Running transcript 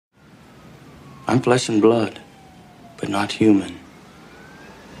I'm flesh and blood, but not human.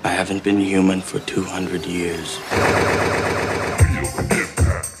 I haven't been human for 200 years.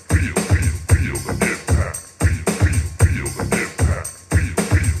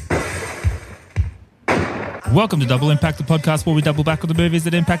 Welcome to Double Impact, the podcast where we double back on the movies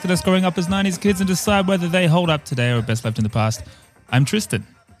that impacted us growing up as 90s kids and decide whether they hold up today or are best left in the past. I'm Tristan.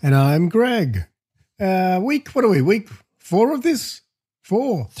 And I'm Greg. What are we? Week 4 of this?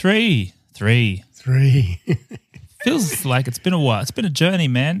 4? 3. Feels like it's been a while. It's been a journey,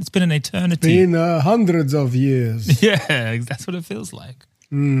 man. It's been an eternity. Been hundreds of years. Yeah, that's what it feels like.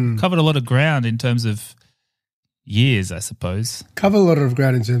 Covered a lot of ground in terms of years, I suppose. Covered a lot of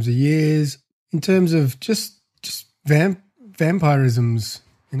ground in terms of years, in terms of just vampirisms,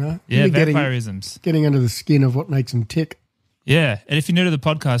 you know? Yeah, really vampirisms. Getting under the skin of what makes them tick. Yeah, and if you're new to the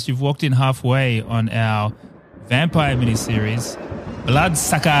podcast, you've walked in halfway on our vampire miniseries,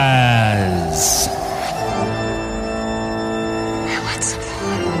 Bloodsuckers. I want some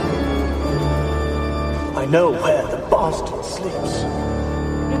fun. I know where the bastard sleeps.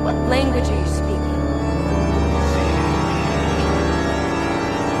 What language are you speaking?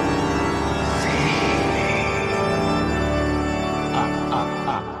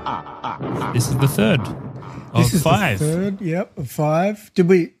 This is the third of This is 5. the third, yep, of 5. Did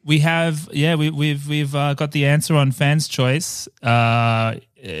we? We have, we've got the answer on fans' choice. Blade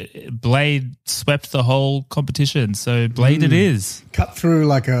swept the whole competition, so Blade it is. Cut through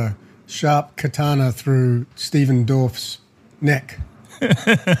like a sharp katana through Stephen Dorff's neck.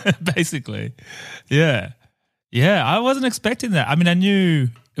 Basically, yeah. I wasn't expecting that. I mean, I knew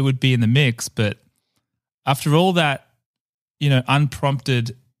it would be in the mix, but after all that,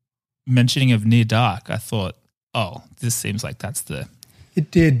 unprompted mentioning of Near Dark, I thought, oh, this seems like that's the...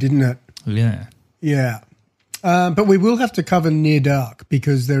 It did, didn't it? Yeah. Yeah. But we will have to cover Near Dark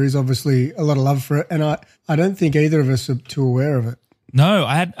because there is obviously a lot of love for it, and I don't think either of us are too aware of it. No,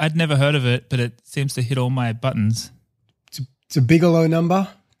 I'd never heard of it, but it seems to hit all my buttons. It's a Bigelow number,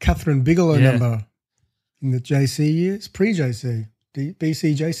 Catherine Bigelow number in the JC years, pre-JC,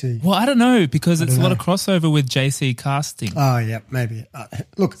 BC, JC. Well, I don't know because it's a lot of crossover with JC casting. Oh, yeah, maybe.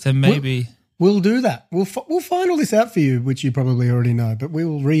 Look, So maybe... We'll do that. We'll find all this out for you, which you probably already know, but we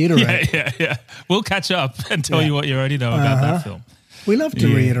will reiterate. Yeah. We'll catch up and tell you what you already know about that film. We love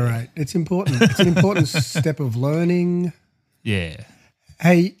to reiterate. It's important. It's an important step of learning. Yeah.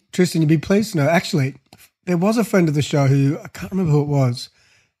 Hey, Tristan, you'd be pleased to know, actually, there was a friend of the show who, I can't remember who it was,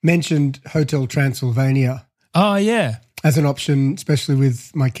 mentioned Hotel Transylvania. Oh, yeah. As an option, especially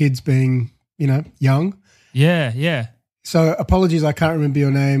with my kids being, young. Yeah. So apologies, I can't remember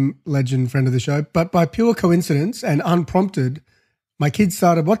your name, legend, friend of the show. But by pure coincidence and unprompted, my kids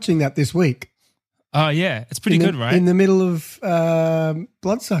started watching that this week. Oh, yeah. It's pretty good, right? In the middle of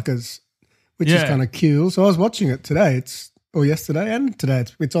Bloodsuckers, which is kind of cool. So I was watching it today. Yesterday and today.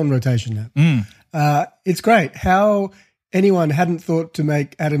 It's on rotation now. It's great how anyone hadn't thought to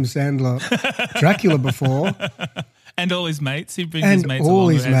make Adam Sandler Dracula before. And all his mates. He brings his mates along. And all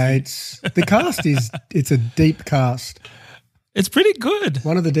his mates. The cast it's a deep cast. It's pretty good.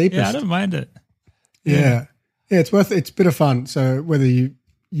 One of the deepest. Yeah, I don't mind it. Yeah, it's a bit of fun. So whether you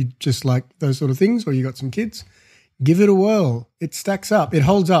just like those sort of things or you got some kids, give it a whirl. It stacks up. It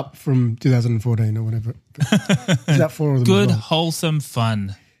holds up from 2014 or whatever. Is that 4 of them? Good, as well? wholesome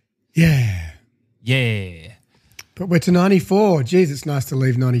fun. Yeah. But we're to 94. Geez, it's nice to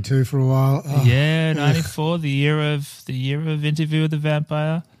leave 92 for a while. Oh. Yeah, 94, the year of Interview with the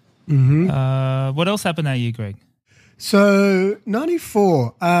Vampire. Mm-hmm. What else happened that year, Greg? So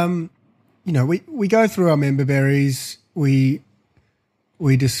 94. We go through our member berries. We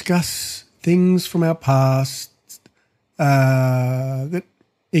discuss things from our past that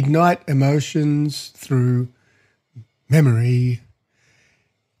ignite emotions through memory.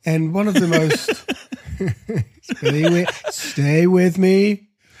 And one of the most stay with me.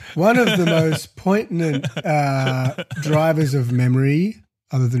 One of the most poignant drivers of memory,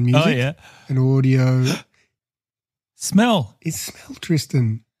 other than music and audio, smell. Is smell,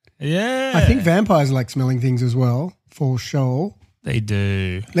 Tristan. Yeah. I think vampires like smelling things as well, for sure. They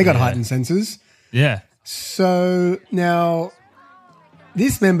do. They got heightened senses. Yeah. So now,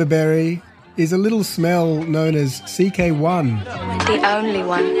 this member berry is a little smell known as CK1. The only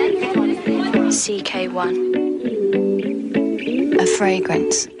one. CK1. A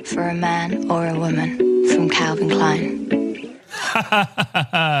fragrance for a man or a woman from Calvin Klein.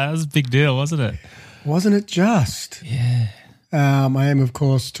 That was a big deal, wasn't it? Wasn't it just? Yeah. I am, of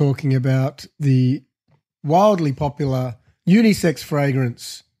course, talking about the wildly popular unisex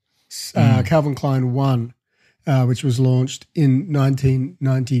fragrance, Calvin Klein 1, which was launched in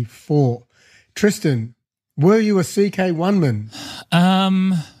 1994. Tristan, were you a CK1 man? I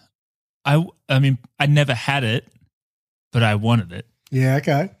mean, I never had it, but I wanted it. Yeah,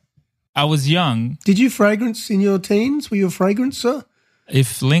 okay. I was young. Did you fragrance in your teens? Were you a fragrancer?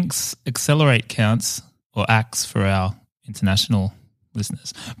 If Lynx Accelerate counts, or Axe for our international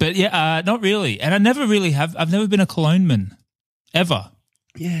listeners. But yeah, not really. And I never really have. I've never been a cologne man, ever.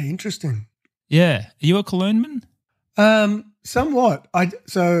 Yeah, interesting. Yeah. Are you a cologne man? Somewhat.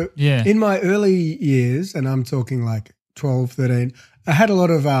 In my early years, and I'm talking like 12, 13, I had a lot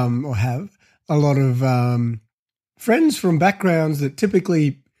of or have a lot of friends from backgrounds that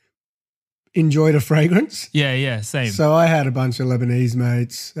typically enjoyed a fragrance. Yeah, same. So I had a bunch of Lebanese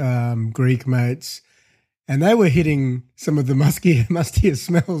mates, Greek mates, and they were hitting some of the mustier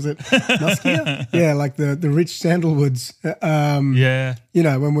smells at muskier. Yeah, like the rich sandalwoods. Yeah. You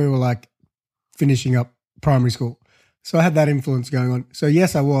know, when we were like finishing up primary school. So I had that influence going on. So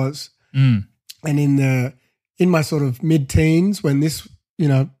yes, I was. And in my sort of mid-teens when this, you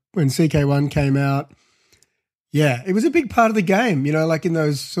know, when CK1 came out, yeah, it was a big part of the game, you know, like in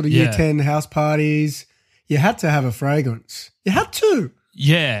those sort of year 10 house parties, you had to have a fragrance. You had to.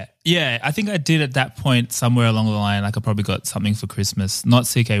 Yeah. I think I did at that point somewhere along the line. Like I probably got something for Christmas, not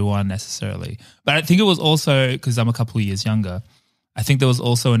CK1 necessarily. But I think it was also, because I'm a couple of years younger, I think there was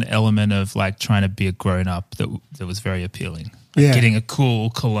also an element of like trying to be a grown-up that was very appealing. Like getting a cool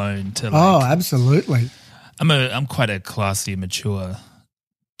cologne to like. Oh, absolutely. I'm quite a classy, mature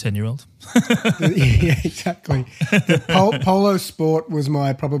 10-year-old. Yeah, exactly. The Polo Sport was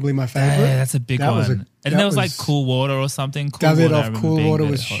probably my favorite. Yeah, that's a big one. And there was like Cool Water or something. Davidoff Cool Water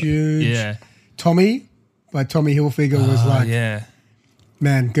was huge. Yeah. Tommy by Tommy Hilfiger was like,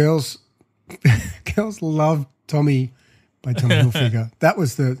 man, girls loved Tommy by Tommy Hilfiger. That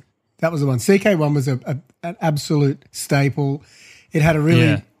was the one. CK1 was an absolute staple. It had a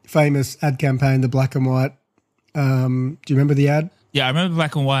really famous ad campaign, the black and white. Do you remember the ad? Yeah, I remember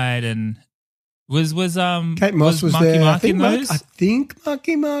black and white, and was Kate Moss was Marky there. Mark in those? I think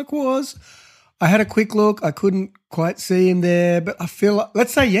Marky Mark was. I had a quick look. I couldn't quite see him there, but I feel like,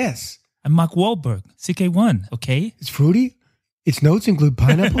 let's say yes. And Mark Wahlberg, CK1, okay? It's fruity. Its notes include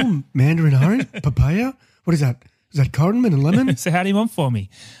pineapple, mandarin orange, papaya. What is that? Is that cardamom and lemon? So how do you want for me?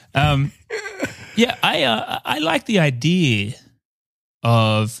 Yeah, I like the idea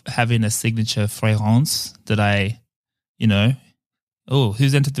of having a signature fragrance that I, you know, oh,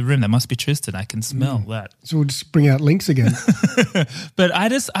 who's entered the room? That must be Tristan. I can smell that. So we'll just bring out Lynx again. But I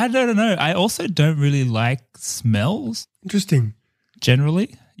don't know. I also don't really like smells. Interesting.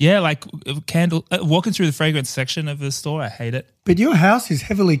 Generally. Yeah, like candle, walking through the fragrance section of the store, I hate it. But your house is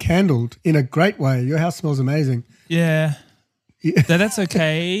heavily candled in a great way. Your house smells amazing. Yeah. That's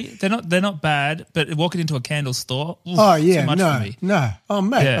okay. They're not bad, but walking into a candle store, oof, too much for me. No. Oh,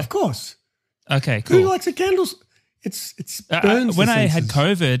 mate, of course. Okay, cool. Who likes a candle? It's burns when the I had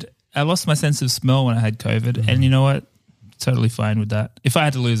senses. COVID, I lost my sense of smell when I had COVID, and you know what? Totally fine with that. If I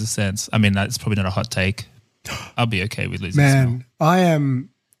had to lose a sense, I mean, that's probably not a hot take. I'll be okay with losing smell. Man, I am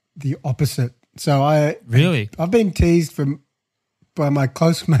the opposite. So I've been teased by my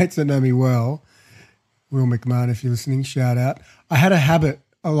close mates that know me well. Will McMahon, if you're listening, shout out. I had a habit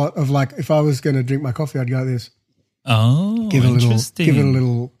a lot of like, if I was going to drink my coffee, I'd go like this. Oh, interesting. Give it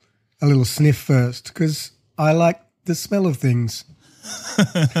a little sniff first, because I like the smell of things.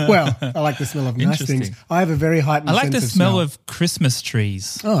 Well, I like the smell of nice things. I have a very heightened I like sense the of smell of Christmas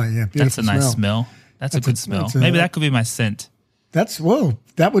trees. Oh yeah, beautiful. That's a nice smell. That's a good smell. Maybe that could be my scent.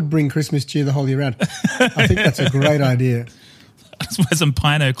 That would bring Christmas cheer the whole year round. I think that's a great idea. Let's wear some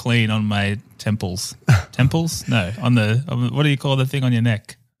Pino Clean on my temples. Temples? No, on the what do you call the thing on your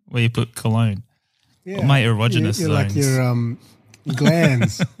neck where you put cologne? Yeah. On my erogenous You're like zones. your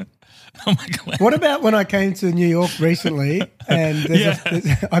glands. Oh my God. What about when I came to New York recently and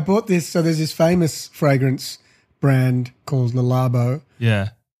I bought this, so there's this famous fragrance brand called Le Labo. Yeah.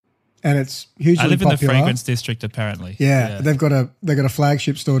 And it's hugely popular. I live in the fragrance district apparently. Yeah. They've got a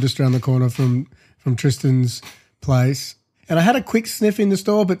flagship store just around the corner from Tristan's place. And I had a quick sniff in the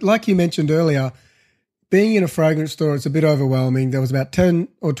store, but like you mentioned earlier, being in a fragrance store, it's a bit overwhelming. There was about 10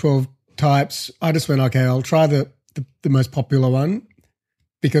 or 12 types. I just went, okay, I'll try the most popular one,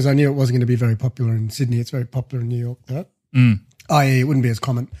 because I knew it wasn't going to be very popular in Sydney. It's very popular in New York, though. I.e., it wouldn't be as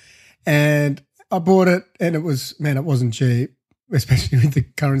common. And I bought it, and it wasn't cheap, especially with the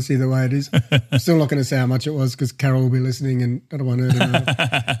currency the way it is. I'm still not going to say how much it was, because Carol will be listening and I don't want her to know.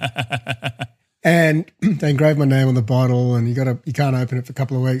 And they engraved my name on the bottle, and you can't open it for a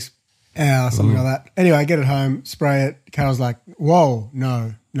couple of weeks, something like that. Anyway, I get it home, spray it. Carol's like, "Whoa,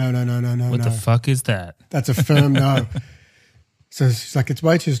 no." What the fuck is that? That's a firm no. So she's like, it's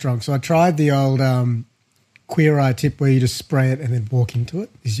way too strong. So I tried the old Queer Eye tip where you just spray it and then walk into it.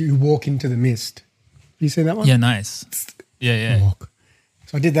 Is you walk into the mist. Have you seen that one? Yeah, nice. Yeah. Walk.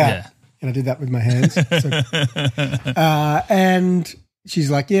 So I did that. Yeah. And I did that with my hands. And she's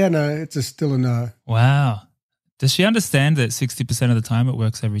like, yeah, no, it's still a no. Wow. Does she understand that 60% of the time it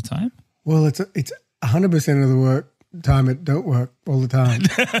works every time? Well, it's 100% of the time it don't work all the time.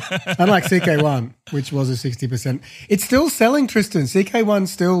 Unlike CK1, which was a 60%. It's still selling, Tristan. CK1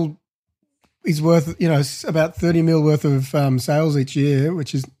 still is worth, about 30 mil worth of sales each year,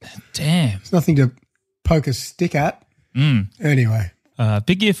 which is it's nothing to poke a stick at. Anyway.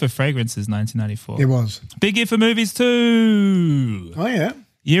 Big year for fragrances, 1994. It was. Big year for movies too. Oh, yeah.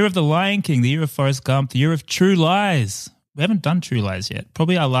 Year of The Lion King, the year of Forrest Gump, the year of True Lies. We haven't done True Lies yet.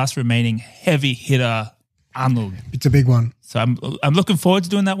 Probably our last remaining heavy hitter, Arnold. It's a big one. So I'm looking forward to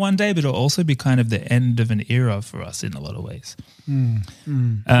doing that one day, but it'll also be kind of the end of an era for us in a lot of ways. The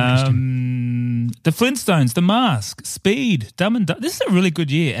Flintstones, The Mask, Speed, Dumb and Dumber. This is a really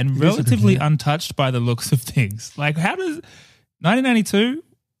good year and relatively untouched by the looks of things. Like, how does 1992?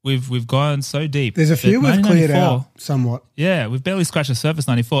 We've gone so deep. There's a few we've cleared out somewhat. Yeah, we've barely scratched the surface.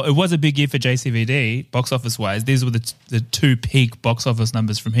 94. It was a big year for JCVD box office wise. These were the two peak box office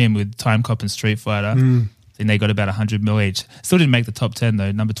numbers from him with Time Cop and Street Fighter. I think they got about 100 mil each. Still didn't make the top 10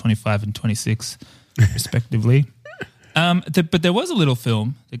 though. Number 25 and 26 respectively. But there was a little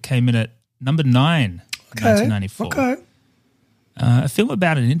film that came in at number 9 in 1994. Okay. A film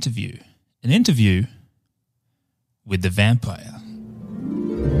about an interview with the vampire.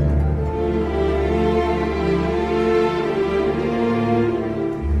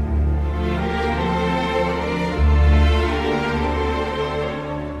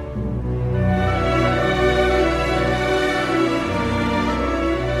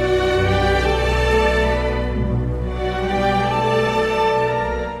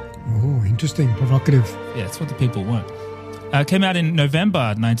 Interesting, provocative. Yeah, that's what the people want. Came out in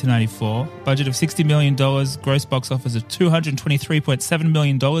November 1994. Budget of $60 million. Gross box office of $223.7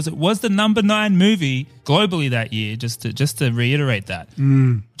 million. It was the number 9 movie globally that year, just to reiterate that,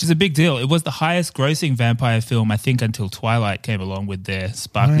 which is a big deal. It was the highest grossing vampire film, I think, until Twilight came along with their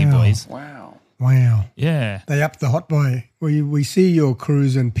sparkly boys. Wow. Yeah. They upped the hot boy. We see your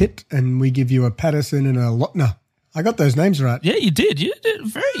Cruise and Pitt, and we give you a Patterson and a Lotner. I got those names right. Yeah, you did. You did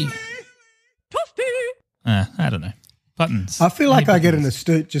very... I don't know. Buttons. I feel like I get an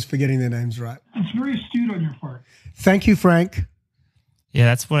astute just for getting their names right. It's very astute on your part. Thank you, Frank. Yeah,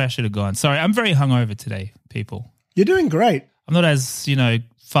 that's what I should have gone. Sorry, I'm very hungover today, people. You're doing great. I'm not as,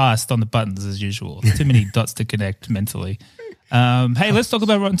 fast on the buttons as usual. Too many dots to connect mentally. Hey, let's talk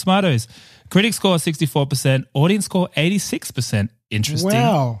about Rotten Tomatoes. Critic score 64%, audience score 86%. Interesting.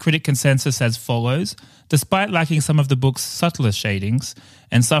 Wow. Critic consensus as follows. Despite lacking some of the book's subtler shadings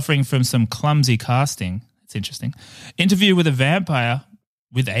and suffering from some clumsy casting, it's interesting. Interview with a Vampire.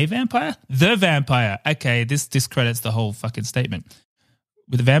 With a vampire? The Vampire. Okay, this discredits the whole fucking statement.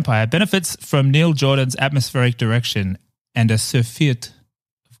 With a Vampire benefits from Neil Jordan's atmospheric direction and a surfeit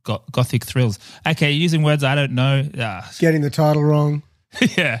of gothic thrills. Okay, using words I don't know. Getting the title wrong.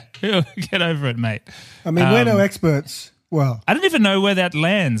 Yeah, get over it, mate. I mean, we're no experts. Well, I don't even know where that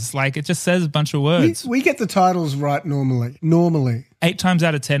lands. Like, it just says a bunch of words. We get the titles right normally. 8 times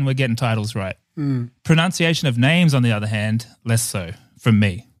out of 10, we're getting titles right. Pronunciation of names, on the other hand, less so from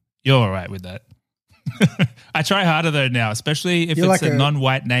me. You're all right with that. I try harder, though, now, especially if it's like a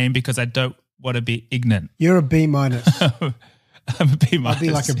non-white name because I don't want to be ignorant. You're a B minus. I'm a B minus. I'll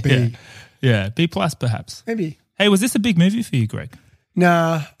be like a B. Yeah, B plus perhaps. Maybe. Hey, was this a big movie for you, Greg?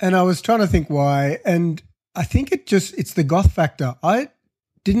 Nah, and I was trying to think why, and I think it's the goth factor. I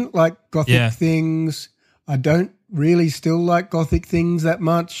didn't like gothic things. I don't really still like gothic things that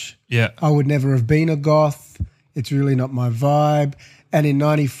much. Yeah. I would never have been a goth. It's really not my vibe. And in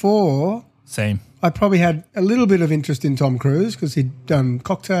 94... Same. I probably had a little bit of interest in Tom Cruise because he'd done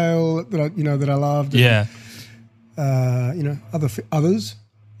Cocktail that I loved. Yeah. And, others.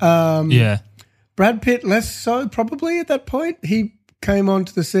 Yeah. Brad Pitt less so probably at that point. He came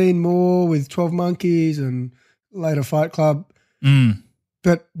onto the scene more with 12 Monkeys and later Fight Club.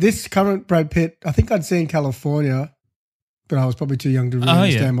 But this current Brad Pitt, I think I'd seen California, but I was probably too young to really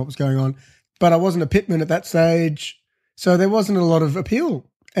understand what was going on. But I wasn't a Pittman at that stage, so there wasn't a lot of appeal.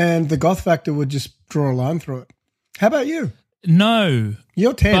 And the goth factor would just draw a line through it. How about you? No.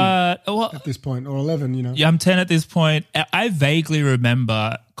 You're 10 at this point, or 11, Yeah, I'm 10 at this point. I vaguely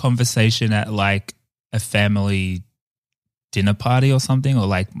remember conversation at like a family dinner party or something, or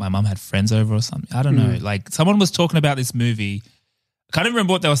like my mum had friends over or something. I don't know. Like someone was talking about this movie. I can't even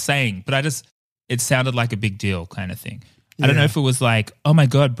remember what they were saying, but it sounded like a big deal kind of thing. I don't know if it was like, oh my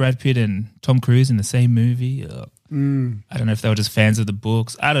God, Brad Pitt and Tom Cruise in the same movie. Or I don't know if they were just fans of the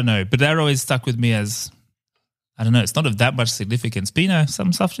books. I don't know. But that always stuck with me as, I don't know, it's not of that much significance. But,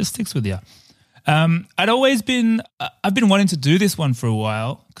 some stuff just sticks with you. I've been wanting to do this one for a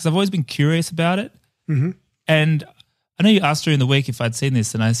while because I've always been curious about it. Mm-hmm. And I know you asked during the week if I'd seen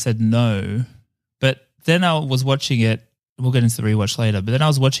this and I said no. But then I was watching it. We'll get into the rewatch later. But then I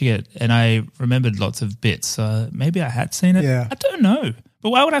was watching it and I remembered lots of bits. So maybe I had seen it. Yeah. I don't know.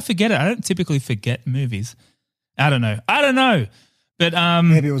 But why would I forget it? I don't typically forget movies. I don't know. But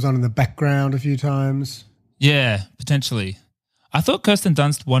maybe it was on in the background a few times. Yeah, potentially. I thought Kirsten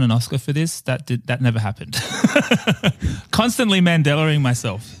Dunst won an Oscar for this. That never happened. Constantly Mandelaing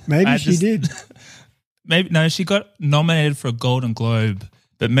myself. Maybe she did. Maybe no, she got nominated for a Golden Globe,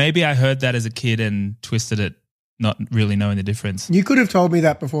 but maybe I heard that as a kid and twisted it, not really knowing the difference. You could have told me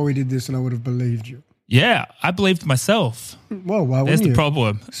that before we did this and I would have believed you. Yeah, I believed myself. Well, why wouldn't There's you? the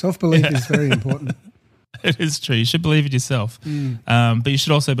problem. Self-belief is very important. It is true. You should believe in yourself. But you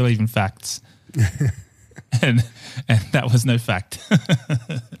should also believe in facts. and that was no fact.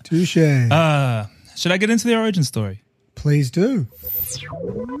 Touche. Should I get into the origin story? Please do.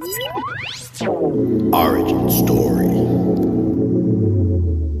 Origin story.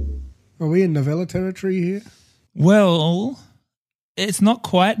 Are we in novella territory here? Well, it's not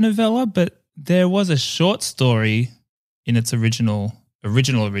quite novella, but there was a short story in its original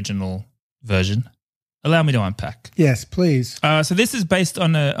version. Allow me to unpack. Yes, please. So this is based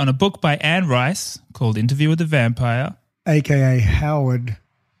on a book by Anne Rice called Interview with the Vampire. AKA Howard.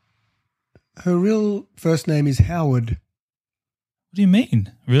 Her real first name is Howard. What do you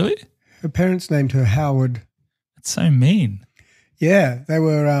mean? Really? Her parents named her Howard. That's so mean. Yeah, they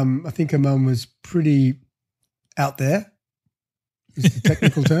were, I think her mum was pretty out there, is the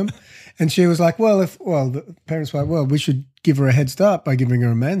technical term. And she was like, the parents were like, well, we should give her a head start by giving her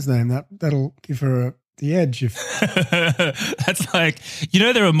a man's name. That'll give her the edge. That's like,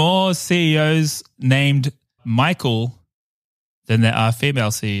 there are more CEOs named Michael than there are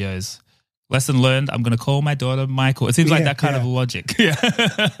female CEOs. Lesson learned, I'm going to call my daughter Michael. It seems like that kind of logic. Yeah.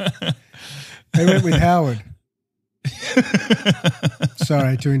 They went with Howard.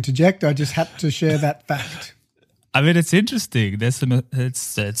 Sorry to interject. I just had to share that fact. I mean, it's interesting.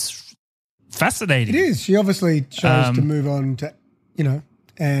 It's fascinating. It is. She obviously chose to move on to,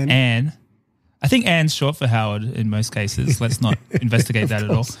 Anne. Anne. I think Anne's short for Howard in most cases. Let's not investigate that at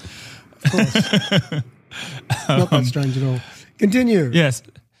all. Of course. Not that strange at all. Continue. Yes.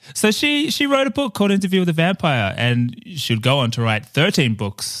 So she wrote a book called Interview with the Vampire, and she'd go on to write 13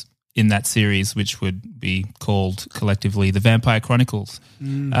 books in that series, which would be called collectively The Vampire Chronicles.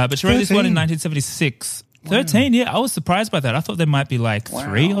 But she wrote this one in 1976. Wow. 13, yeah. I was surprised by that. I thought there might be like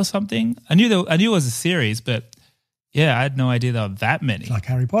 3 or something. I knew it was a series, but yeah, I had no idea there were that many. It's like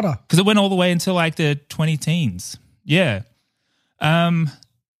Harry Potter. Because it went all the way until like the 20-teens. Yeah.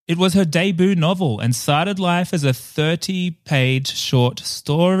 It was her debut novel and started life as a 30-page short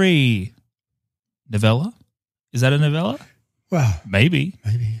story. Novella? Is that a novella? Well, maybe.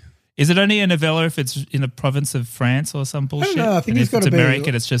 Is it only a novella if it's in a province of France or some bullshit? I don't know. I think and it's got to be. be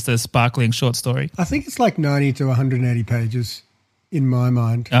American, it's just a sparkling short story. I think it's like 90 to 180 pages in my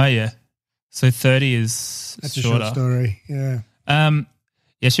mind. Oh, yeah. So 30 is That's shorter. a short story, yeah.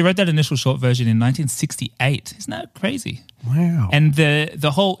 Yeah, she wrote that initial short version in 1968. Isn't that crazy? Wow. And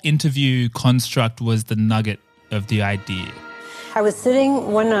the whole interview construct was the nugget of the idea. I was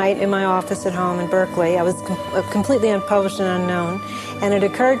sitting one night in my office at home in Berkeley. I was completely unpublished and unknown. And it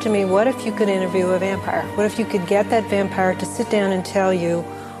occurred to me, what if you could interview a vampire? What if you could get that vampire to sit down and tell you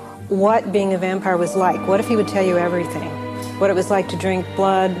what being a vampire was like? What if he would tell you everything? What it was like to drink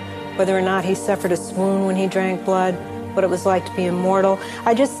blood, whether or not he suffered a swoon when he drank blood, what it was like to be immortal.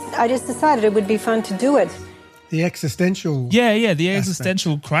 I just decided it would be fun to do it. The existential the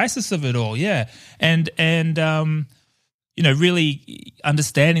existential crisis of it all, yeah. And really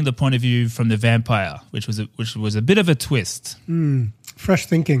understanding the point of view from the vampire, which was a bit of a twist. Fresh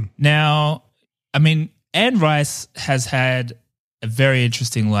thinking. Now, I mean, Anne Rice has had a very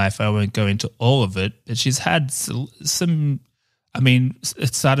interesting life. I won't go into all of it, but she's had some. I mean,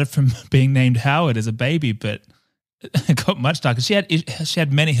 it started from being named Howard as a baby, but it got much darker. She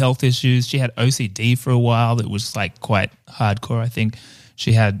had many health issues. She had OCD for a while that was like quite hardcore, I think.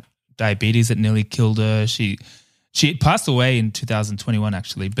 She had diabetes that nearly killed her. She passed away in 2021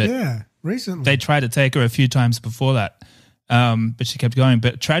 actually, but yeah, recently. They tried to take her a few times before that, but she kept going.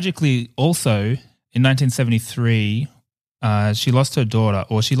 But tragically also in 1973, she lost her daughter,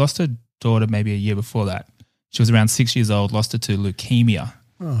 maybe a year before that. She was around 6 years old, lost her to leukemia.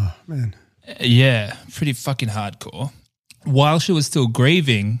 Oh, man. Yeah, pretty fucking hardcore. while she was still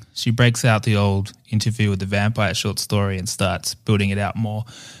grieving, she breaks out the old Interview with the Vampire short story and starts building it out more.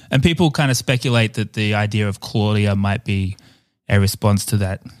 And people kind of speculate that the idea of Claudia might be a response to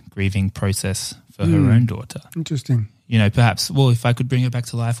that grieving process for her own daughter. Interesting. You know, perhaps, well, if I could bring her back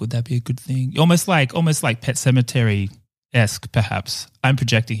to life, would that be a good thing? Almost like Pet Sematary-esque, perhaps. I'm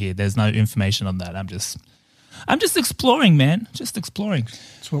projecting here. There's no information on that. I'm just exploring, man. Just exploring.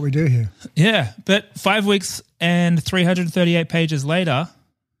 That's what we do here. Yeah, but 5 weeks and 338 pages later,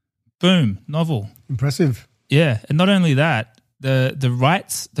 boom, novel. Impressive. Yeah, and not only that,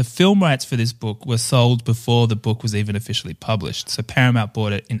 the film rights for this book were sold before the book was even officially published. So Paramount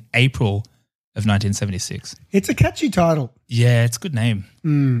bought it in April of 1976. It's a catchy title. Yeah, it's a good name.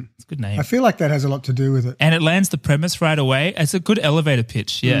 It's a good name. I feel like that has a lot to do with it. And it lands the premise right away. It's a good elevator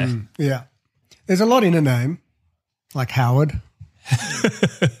pitch, yeah. Yeah. There's a lot in a name, like Howard.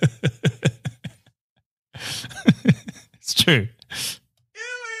 It's true.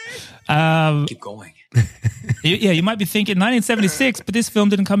 Keep going. Yeah, you might be thinking 1976, but this film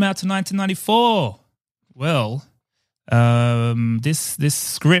didn't come out till 1994. Well, this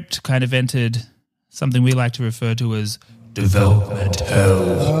script kind of entered something we like to refer to as development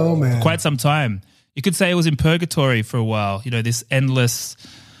hell. Oh, man. Quite some time. You could say it was in purgatory for a while. You know, this endless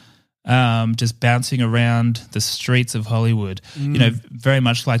just bouncing around the streets of Hollywood, you know, very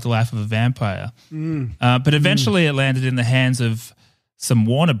much like the life of a vampire. But eventually it landed in the hands of some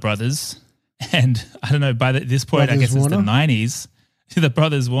Warner Brothers. And I don't know, by this point, I guess it's the 90s, the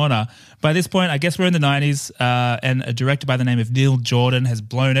Brothers Warner. By this point, I guess we're in the 90s, and a director by the name of Neil Jordan has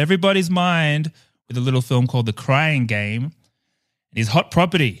blown everybody's mind with a little film called The Crying Game and his hot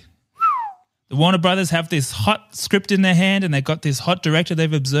property. The Warner Brothers have this hot script in their hand and they've got this hot director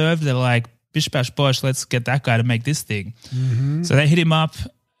they've observed. They're like, bish, bash, bosh, let's get that guy to make this thing. So they hit him up.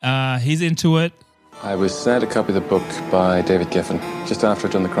 He's into it. I was sent a copy of the book by David Giffen just after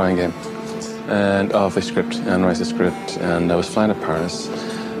I'd done The Crying Game and of the script, Anne Rice's script, and I was flying to Paris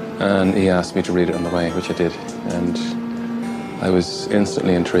and he asked me to read it on the way, which I did, and I was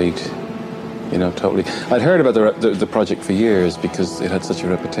instantly intrigued. You know, totally. I'd heard about the project for years because it had such a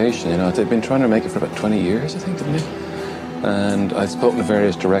reputation. You know, they'd been trying to make it for about 20 years, I think, didn't they? And I'd spoken to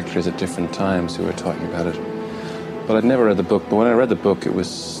various directors at different times who were talking about it. But I'd never read the book. But when I read the book, there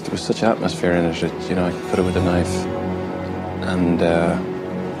was such atmosphere in it that, you know, I could put it with a knife. And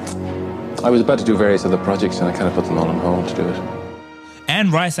I was about to do various other projects, and I kind of put them all on hold to do it.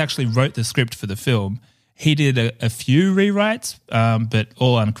 Anne Rice actually wrote the script for the film. He did a few rewrites, but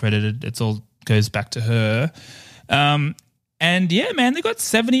all uncredited. It's all goes back to her. And yeah, man, they got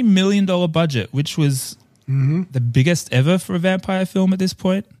 $70 million budget, which was the biggest ever for a vampire film at this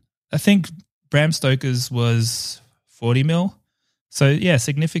point. I think Bram Stoker's was 40 mil. So yeah,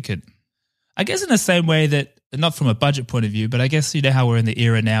 significant. I guess in the same way that, not from a budget point of view, but I guess you know how we're in the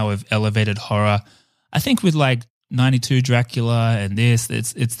era now of elevated horror. I think with like 92 Dracula and this,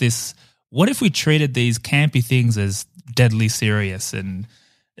 it's this, what if we treated these campy things as deadly serious? And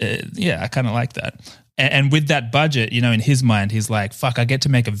yeah, I kind of like that. And with that budget, you know, in his mind, he's like, fuck, I get to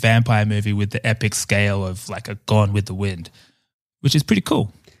make a vampire movie with the epic scale of like a Gone with the Wind, which is pretty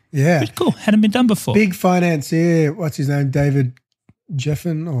cool. Yeah. Pretty cool. Hadn't been done before. Big financier. What's his name? David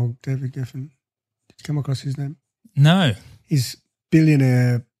Geffen. Did you come across his name? No. He's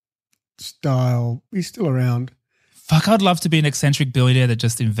billionaire style. He's still around. Fuck, I'd love to be an eccentric billionaire that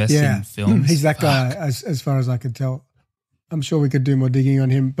just invests in films. He's that guy as far as I could tell. I'm sure we could do more digging on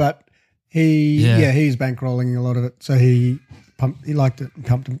him, but he's bankrolling a lot of it. So he liked it and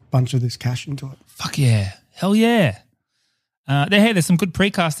pumped a bunch of this cash into it. Fuck yeah. Hell yeah. There's some good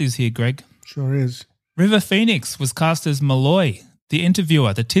pre-casters here, Greg. Sure is. River Phoenix was cast as Malloy, the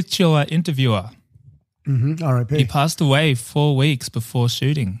interviewer, the titular interviewer. R.I.P. He passed away 4 weeks before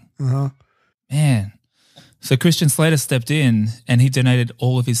shooting. Man. So Christian Slater stepped in and he donated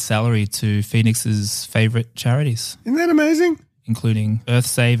all of his salary to Phoenix's favourite charities. Isn't that amazing? Including Earth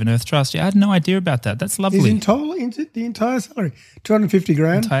Save and Earth Trust. Yeah, I had no idea about that. That's lovely. The entire salary,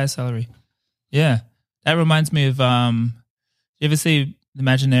 $250,000. Entire salary. Yeah. That reminds me of, you ever see the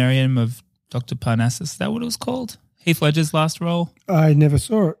Imaginarium of Dr. Parnassus? Is that what it was called? Heath Ledger's last role? I never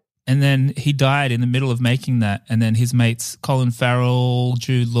saw it. And then he died in the middle of making that. And then his mates, Colin Farrell,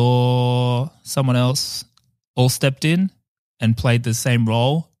 Jude Law, someone else, all stepped in and played the same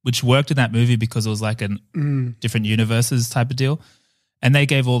role, which worked in that movie because it was like an different universes type of deal. And they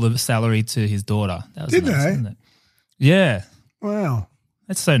gave all the salary to his daughter. That was Did nice, they? Isn't it? Yeah. Wow.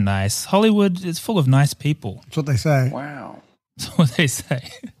 That's so nice. Hollywood is full of nice people. That's what they say. Wow. That's what they say.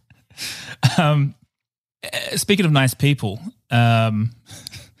 Speaking of nice people,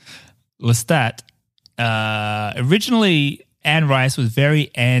 Lestat Originally, Anne Rice was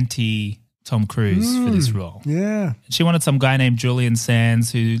very anti Tom Cruise for this role. Yeah. She wanted some guy named Julian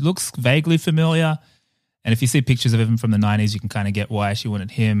Sands who looks vaguely familiar. And if you see pictures of him from the 90s, you can kind of get why she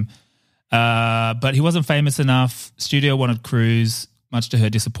wanted him. But he wasn't famous enough. Studio wanted Cruise, much to her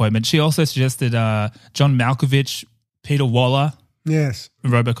disappointment. She also suggested John Malkovich, Peter Waller, yes,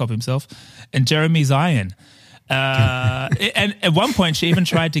 RoboCop himself, and Jeremy Zion. And at one point, she even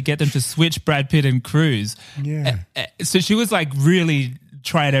tried to get them to switch Brad Pitt and Cruise. Yeah. So she was like really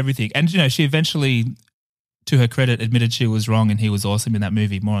trying everything. And, you know, she eventually, to her credit, admitted she was wrong and he was awesome in that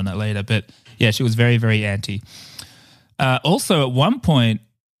movie. More on that later. But yeah, she was very, very anti. Also, at one point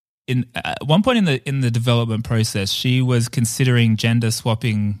in the development process, she was considering gender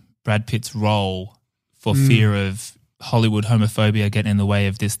swapping Brad Pitt's role for fear of Hollywood homophobia getting in the way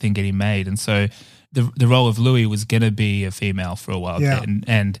of this thing getting made. And so the role of Louis was going to be a female for a while. Yeah.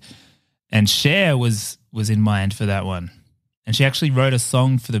 And Cher was in mind for that one. And she actually wrote a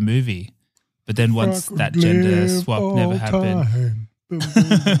song for the movie. But then once that gender swap never happened.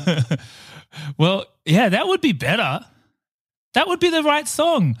 Well, yeah, that would be better. That would be the right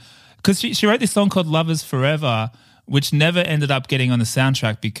song. Because she wrote this song called Lovers Forever, which never ended up getting on the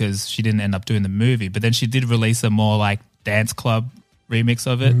soundtrack because she didn't end up doing the movie. But then she did release a more like dance club remix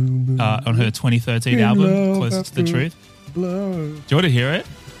of it on her 2013 album, Closer to the Truth. Do you want to hear it?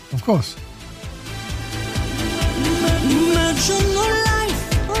 Of course. Imagine a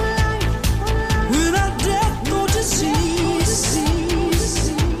life without death or disease.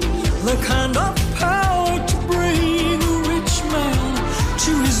 The kind of power to bring a rich man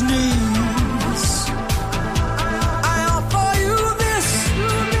to his knees. I offer you this,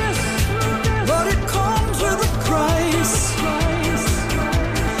 but it comes with a price.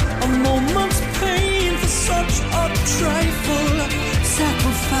 A moment's pain for such a trifle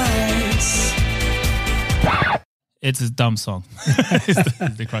sacrifice. It's a dumb song. It's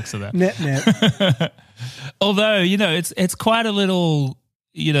the crux of that. Net. Although, you know, it's quite a little,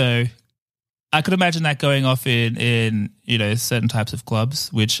 you know, I could imagine that going off in you know, certain types of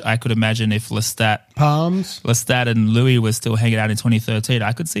clubs, which I could imagine if Lestat and Louis were still hanging out in 2013,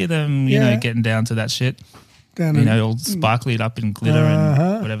 I could see them, you know, getting down to that shit. All sparkly up in glitter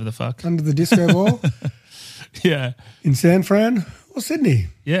and whatever the fuck. Under the disco ball. Yeah. In San Fran or Sydney.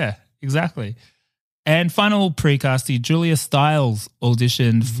 Yeah, exactly. And final precastie, Julia Stiles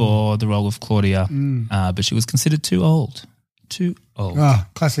auditioned for the role of Claudia, but she was considered too old. Too old. Ah,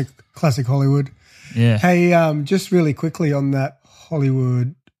 classic Hollywood. Yeah. Hey, just really quickly on that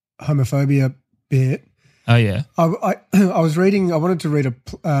Hollywood homophobia bit. Oh, yeah. I was reading, I wanted to read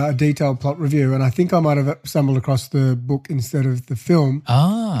a detailed plot review, and I think I might have stumbled across the book instead of the film.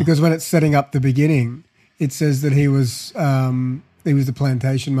 Because when it's setting up the beginning, it says that he was the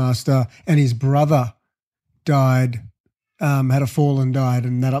plantation master and his brother died, had a fall and died,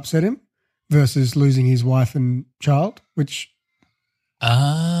 and that upset him versus losing his wife and child, which...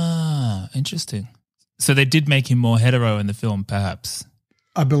 interesting. So they did make him more hetero in the film, perhaps.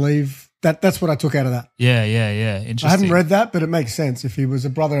 I believe that's what I took out of that. Yeah. Interesting. I hadn't read that, but it makes sense. If he was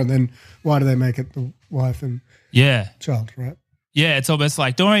a brother, and then why do they make it the wife and child, right? Yeah, it's almost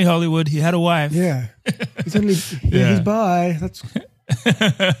like, don't worry, Hollywood, he had a wife. Yeah. He's only he's bi. That's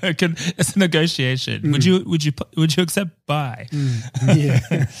it's a negotiation. Would you accept bi? Yeah.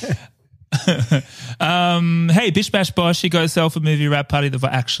 Hey, Bish Bash Bosh, you go sell for movie Rap Party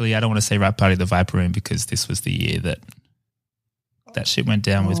Actually, I don't want to say Rap Party the Viper Room because this was the year that shit went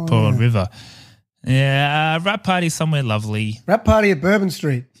down with Poor Old River. Yeah, Rap Party somewhere lovely. Rap Party at Bourbon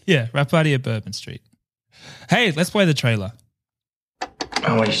Street. Yeah, Rap Party at Bourbon Street. Hey, let's play the trailer.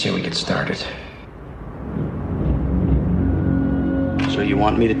 Oh, what do you say we get started? So you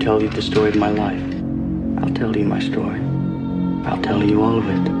want me to tell you the story of my life? I'll tell you my story. I'll tell you all of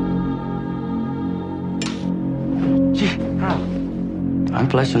it. I'm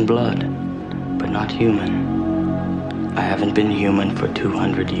flesh and blood, but not human. I haven't been human for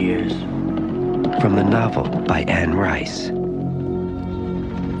 200 years. From the novel by Anne Rice.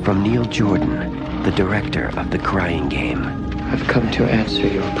 From Neil Jordan, the director of The Crying Game. I've come to answer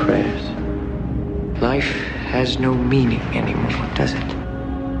your prayers. Life has no meaning anymore, does it?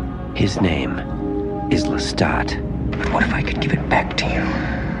 His name is Lestat. But what if I could give it back to you?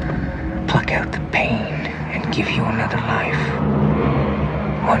 Pluck out the pain and give you another life.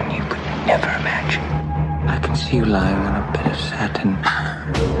 One you could never imagine. I can see you lying on a bed of satin.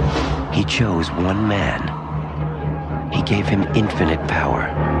 He chose one man. He gave him infinite power.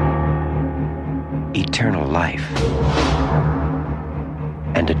 Eternal life.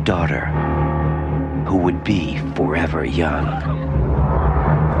 And a daughter who would be forever young.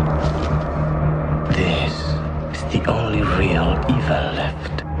 This the only real Eva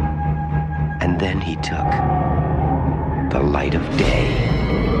left. And then he took the light of day.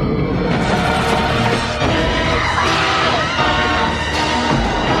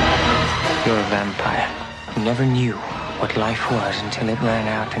 You're a vampire who never knew what life was until it ran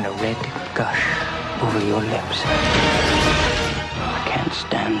out in a red gush over your lips. I can't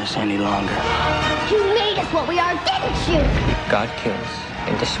stand this any longer. You made us what we are, didn't you? God kills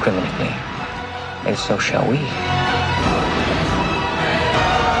indiscriminately, and so shall we.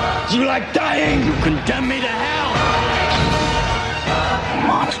 You like dying? You condemn me to hell!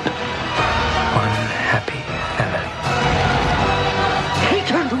 Monster. One happy family. Take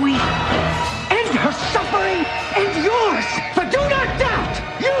her, Louis. End her suffering and yours. For do not doubt,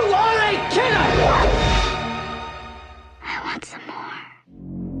 you are a killer. I want some more.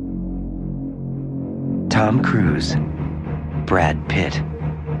 Tom Cruise, Brad Pitt,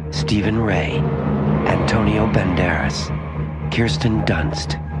 Stephen Ray, Antonio Banderas, Kirsten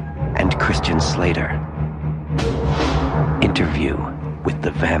Dunst, and Christian Slater. Interview with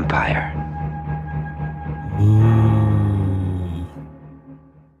the Vampire. Ooh.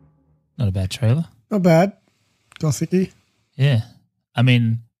 Not a bad trailer. Not bad. Gothic-y. Yeah. I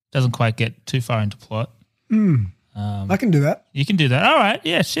mean, doesn't quite get too far into plot. I can do that. You can do that. All right.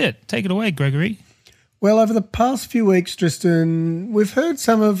 Yeah, shit. Take it away, Gregory. Well, over the past few weeks, Tristan, we've heard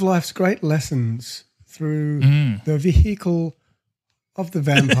some of life's great lessons through the vehicle of the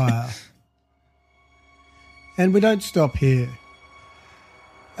vampire. And we don't stop here.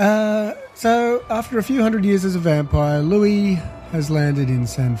 So after a few hundred years as a vampire, Louis has landed in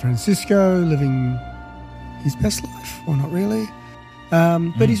San Francisco, living his best life, or not really.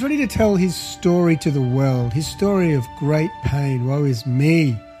 But he's ready to tell his story to the world, his story of great pain. Woe is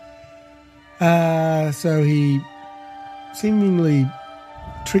me. So he seemingly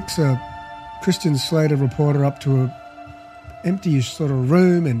tricks a Christian Slater reporter up to a empty-ish sort of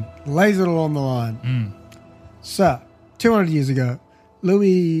room and lays it all on the line. So, 200 years ago,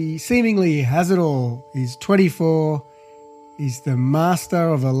 Louis seemingly has it all. He's 24. He's the master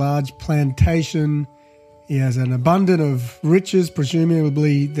of a large plantation. He has an abundance of riches,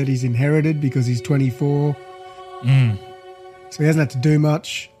 presumably that he's inherited because he's 24. So he hasn't had to do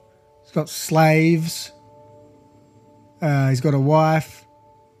much. He's got slaves. He's got a wife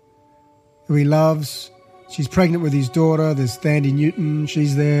who he loves. She's pregnant with his daughter. There's Thandie Newton.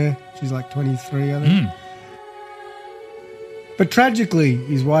 She's there. She's like 23, I think. But tragically,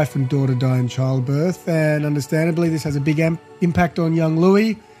 his wife and daughter die in childbirth, and understandably, this has a big impact on young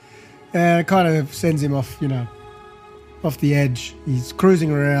Louis, and it kind of sends him off, off the edge. He's cruising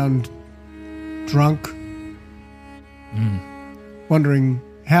around drunk, wondering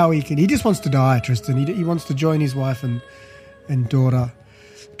how he can... He just wants to die, Tristan. He wants to join his wife and daughter,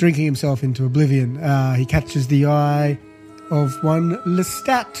 drinking himself into oblivion. He catches the eye of one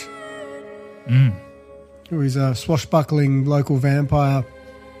Lestat, who is a swashbuckling local vampire.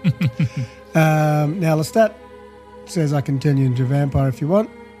 Now, Lestat says, I can turn you into a vampire if you want.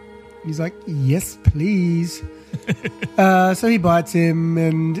 He's like, yes, please. So he bites him,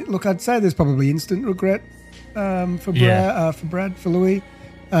 and look, I'd say there's probably instant regret for Louis.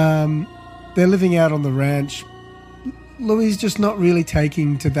 They're living out on the ranch. Louis is just not really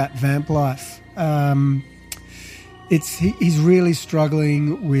taking to that vamp life. He's really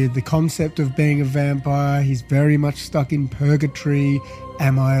struggling with the concept of being a vampire. He's very much stuck in purgatory.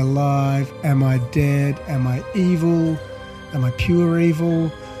 Am I alive? Am I dead? Am I evil? Am I pure evil?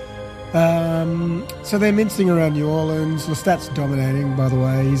 So they're mincing around New Orleans. Lestat's dominating, by the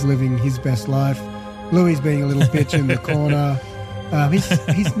way. He's living his best life. Louis being a little bitch in the corner.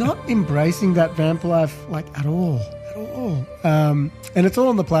 He's not embracing that vamp life at all. And it's all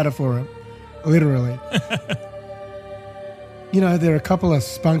on the platter for him, literally. There are a couple of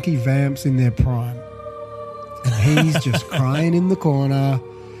spunky vamps in their prime, and he's just crying in the corner.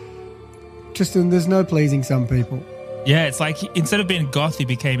 Tristan, there's no pleasing some people. Yeah, it's like instead of being goth, he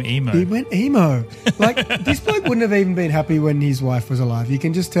became emo. He went emo. This bloke wouldn't have even been happy when his wife was alive. You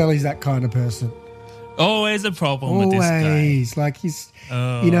can just tell he's that kind of person. Always a problem with this guy.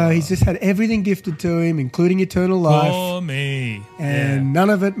 Always. He's just had everything gifted to him, including eternal life. For me. And none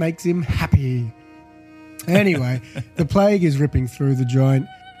of it makes him happy. Anyway, the plague is ripping through the joint,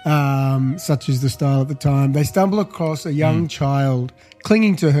 such is the style at the time. They stumble across a young child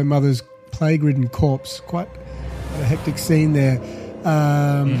clinging to her mother's plague-ridden corpse. Quite a hectic scene there.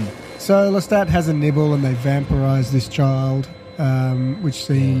 So Lestat has a nibble and they vampirize this child, which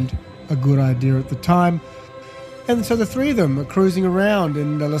seemed a good idea at the time. And so the three of them are cruising around,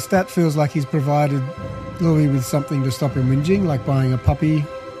 and Lestat feels like he's provided Louis with something to stop him whinging, like buying a puppy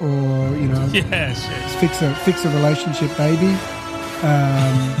or, you know, Yeah, shit. fix a relationship baby.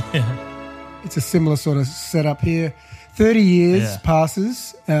 It's a similar sort of setup here. 30 years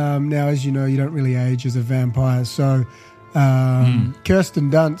passes. Now, as you know, you don't really age as a vampire. So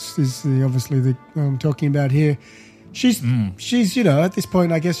Kirsten Dunst is obviously the I'm talking about here. She's you know, at this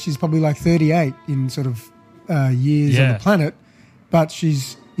point, I guess she's probably like 38 in sort of years on the planet, but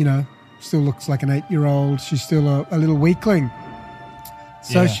she's, you know, still looks like an 8-year-old. She's still a little weakling.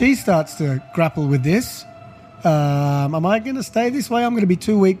 So she starts to grapple with this. Am I going to stay this way? I'm going to be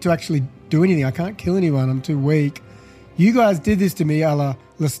too weak to actually do anything. I can't kill anyone. I'm too weak. You guys did this to me, a la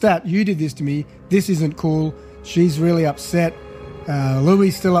Lestat. You did this to me. This isn't cool. She's really upset.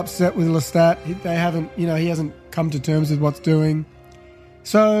 Louis still upset with Lestat. They haven't, you know, he hasn't come to terms with what's doing.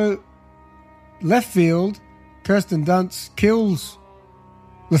 So, left field, Kirsten Dunst kills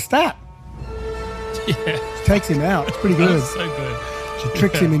Lestat. Yeah. She takes him out. It's pretty good. That's so good. She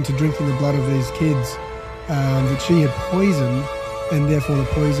tricks him into drinking the blood of these kids that she had poisoned, and therefore the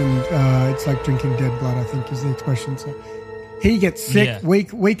poison, it's like drinking dead blood, I think is the expression. So he gets sick,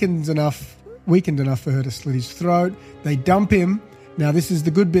 weakened enough for her to slit his throat. They dump him. Now this is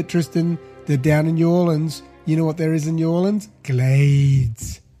the good bit, Tristan. They're down in New Orleans. You know what there is in New Orleans?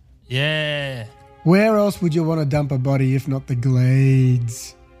 Glades. Yeah. Where else would you want to dump a body if not the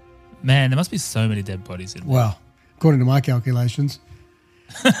Glades? Man, there must be so many dead bodies in there. Well, according to my calculations.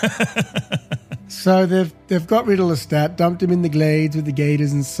 So they've got rid of Lestat, dumped him in the Glades with the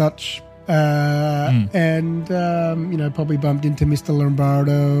gators and such, and you know, probably bumped into Mr.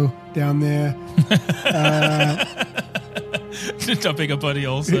 Lombardo down there. Dumping a body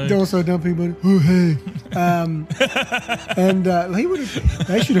also. Also dumping a body. Oh, hey. And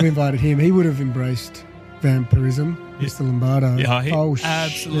they should have invited him. He would have embraced vampirism, Mr. Lombardo. Yeah, he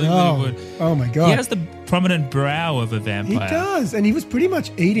absolutely would. Oh, my God. He has the prominent brow of a vampire. He does. And he was pretty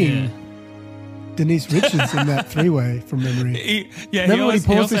much eating Denise Richards in that three-way from memory. Remember when he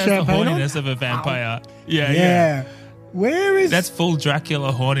pours the champagne on? Horniness of a vampire. Yeah. Where is... That's full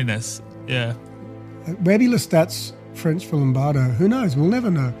Dracula horniness. Yeah. Maybe Lestat's French for Lombardo. Who knows? We'll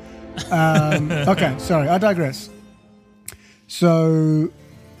never know. Okay, sorry. I digress. So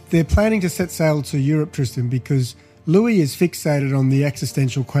they're planning to set sail to Europe, Tristan, because Louis is fixated on the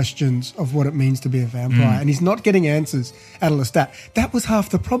existential questions of what it means to be a vampire, and he's not getting answers out of Lestat. That was half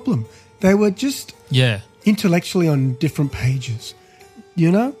the problem. They were just intellectually on different pages, you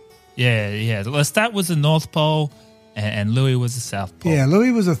know? Yeah. Lestat was the North Pole and Louis was the South Pole. Yeah,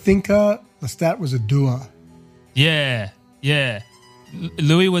 Louis was a thinker, Lestat was a doer. Yeah.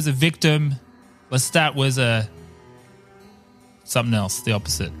 Louis was a victim, Lestat was a... something else, the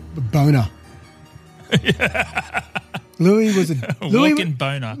opposite. The boner. Louis was a walking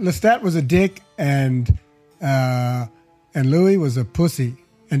boner. Lestat was a dick, and Louis was a pussy.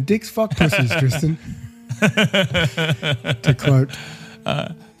 And dicks fuck pussies, Tristan. To quote.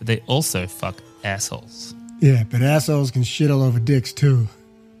 But they also fuck assholes. Yeah, but assholes can shit all over dicks too.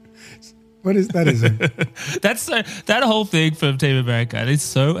 What is that? That whole thing from Team America. It's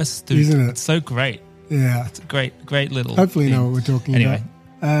so astute, isn't it? It's so great. Yeah, it's a great little. Hopefully, thing. You know what we're talking about.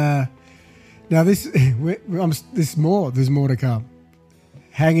 Now there's more. There's more to come.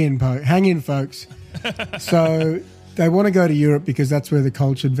 Hang in, folks. So they want to go to Europe because that's where the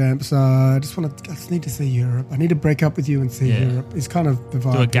cultured vamps are. I just need to see Europe. I need to break up with you and see Europe. It's kind of the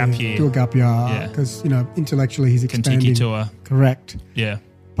vibe. Do a gap year. Do a gap year. Because, you know, intellectually he's expanding. Kentucky tour. Correct. Yeah.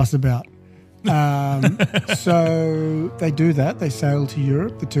 Bust about. So they do that. They sail to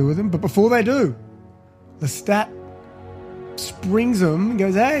Europe, the two of them. But before they do, Lestat springs them and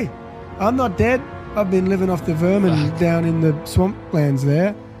goes, "Hey, I'm not dead. I've been living off the vermin down in the swamplands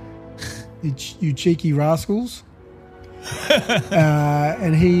there. You cheeky rascals."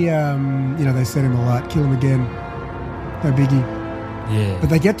 And he, you know, they set him alight, kill him again. No biggie. Yeah. But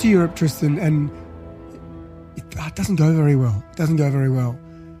they get to Europe, Tristan, and it doesn't go very well.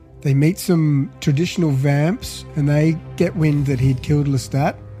 They meet some traditional vamps, and they get wind that he'd killed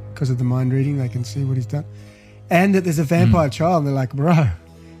Lestat because of the mind reading. They can see what he's done. And that there's a vampire child. And they're like, bro,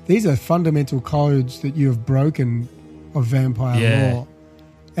 these are fundamental codes that you have broken of vampire law.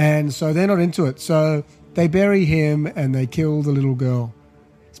 And so they're not into it. So they bury him and they kill the little girl.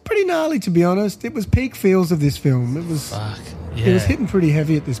 It's pretty gnarly, to be honest. It was peak feels of this film. It was hitting pretty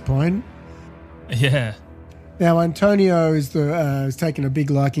heavy at this point. Yeah. Now, Antonio is taking a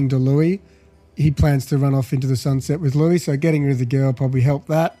big liking to Louis. He plans to run off into the sunset with Louis, so getting rid of the girl probably helped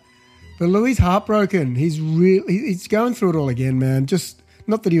that. But Louis' heartbroken. He's going through it all again, man. Just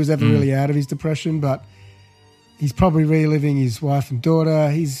not that he was ever really out of his depression, but he's probably reliving his wife and daughter.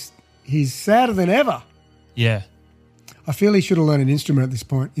 He's sadder than ever. Yeah. I feel he should have learned an instrument at this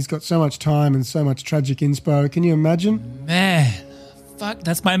point. He's got so much time and so much tragic inspo. Can you imagine? Man, fuck.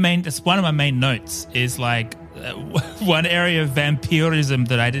 That's one of my main notes is like one area of vampirism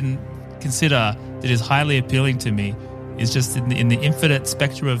that I didn't consider that is highly appealing to me is just in the infinite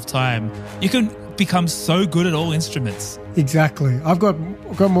spectrum of time. You can become so good at all instruments. Exactly. I've got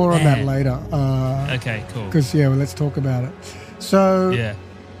more on that later. Okay, cool. Because, let's talk about it. So,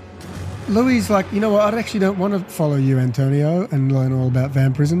 Louis like, you know what, I actually don't want to follow you, Antonio, and learn all about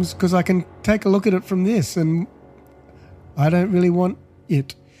vampirisms because I can take a look at it from this and I don't really want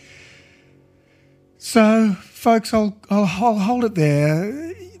it. So, folks, I'll hold it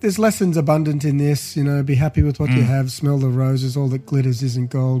there. There's lessons abundant in this, be happy with what you have, smell the roses, all that glitters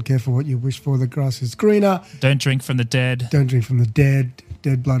isn't gold, careful what you wish for, the grass is greener. Don't drink from the dead. Don't drink from the dead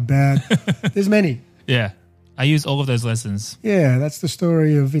blood bad. There's many. Yeah. I use all of those lessons. Yeah, that's the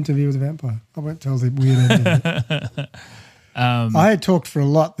story of Interview with a Vampire. I won't tell the weird ending. I had talked for a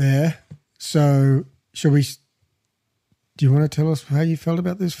lot there, so do you want to tell us how you felt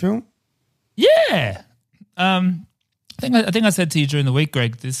about this film? Yeah. I think I said to you during the week,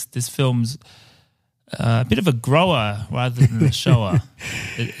 Greg, this film's a bit of a grower rather than a shower.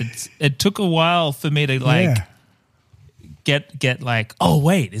 It took a while for me to get like, oh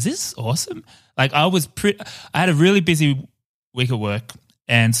wait, is this awesome? Like I had a really busy week at work,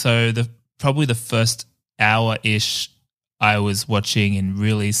 and so probably the first hour-ish I was watching in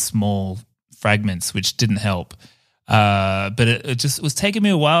really small fragments, which didn't help. But it just was taking me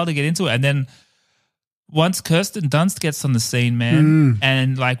a while to get into it, and then once Kirsten Dunst gets on the scene, man,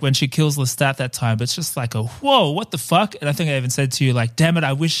 and like when she kills Lestat that time, it's just like a whoa, what the fuck? And I think I even said to you, like, damn it,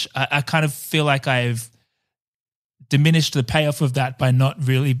 I kind of feel like I've diminished the payoff of that by not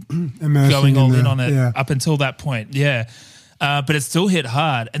really going all in on it up until that point. Yeah. But it still hit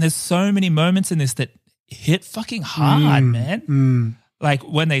hard. And there's so many moments in this that hit fucking hard, man. Like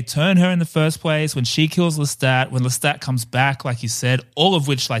when they turn her in the first place, when she kills Lestat, when Lestat comes back, like you said, all of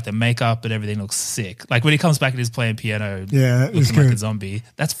which like the makeup and everything looks sick. Like when he comes back and he's playing piano, looking like a zombie.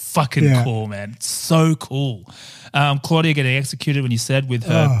 That's fucking cool, man. It's so cool. Claudia getting executed when you said with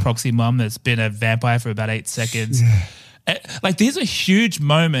her proxy mum that's been a vampire for about 8 seconds. Yeah. Like these are huge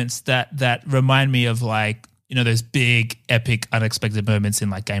moments that remind me of like, those big, epic, unexpected moments in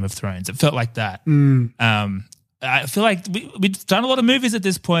like Game of Thrones. It felt like that. I feel like we've done a lot of movies at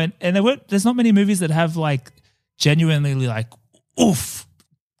this point, and there's not many movies that have like genuinely like oof,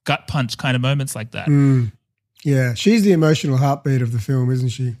 gut punch kind of moments like that. Yeah, she's the emotional heartbeat of the film, isn't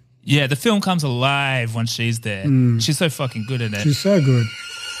she? Yeah, the film comes alive when she's there. She's so fucking good in it. She's so good.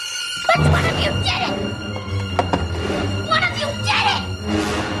 Which one of you did it? One of you did it!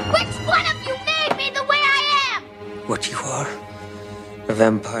 Which one of you made me the way I am? What you are? A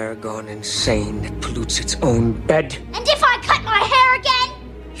vampire gone insane that pollutes its own bed. And if I cut my hair again?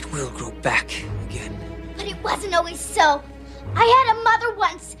 It will grow back again. But it wasn't always so. I had a mother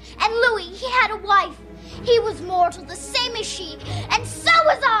once, and Louis, he had a wife. He was mortal, the same as she, and so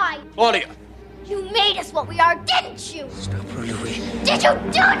was I. Claudia! You made us what we are, didn't you? Stop her, Louis. Did you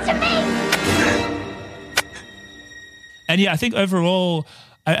do it to me? And yeah, I think overall,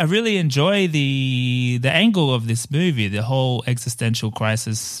 I really enjoy the angle of this movie, the whole existential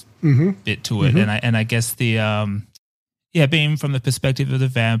crisis bit to it, and I guess the being from the perspective of the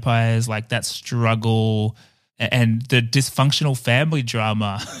vampires, like that struggle and the dysfunctional family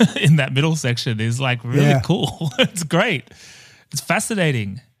drama in that middle section is like really cool. It's great. It's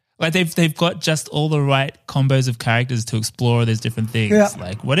fascinating. Like they've got just all the right combos of characters to explore these different things. Yeah.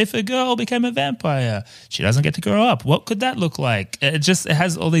 Like, what if a girl became a vampire? She doesn't get to grow up. What could that look like? It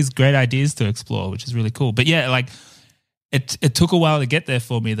has all these great ideas to explore, which is really cool. But yeah, like it took a while to get there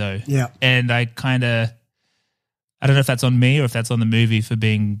for me though. Yeah. And I don't know if that's on me or if that's on the movie for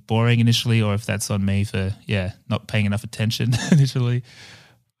being boring initially, or if that's on me for not paying enough attention initially.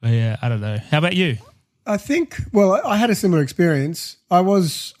 But yeah, I don't know. How about you? I think, I had a similar experience. It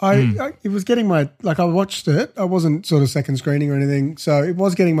was getting I watched it. I wasn't sort of second screening or anything. So it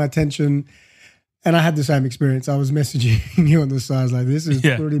was getting my attention, and I had the same experience. I was messaging you on the side like, this is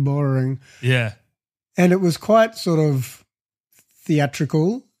pretty boring. Yeah. And it was quite sort of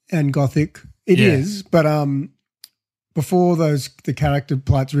theatrical and gothic. It is, but before the character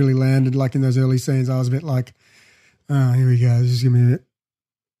plights really landed, like in those early scenes, I was a bit like, oh, here we go. This is going to be a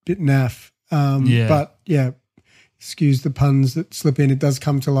bit naff. But yeah, excuse the puns that slip in. It does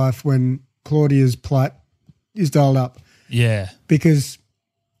come to life when Claudia's plight is dialed up. Yeah. Because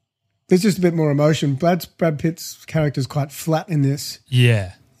there's just a bit more emotion. Brad Pitt's character is quite flat in this.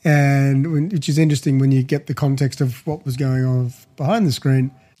 Yeah. And which is interesting when you get the context of what was going on behind the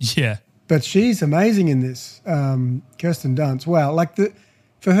screen. Yeah. But she's amazing in this, Kirsten Dunst. Wow, like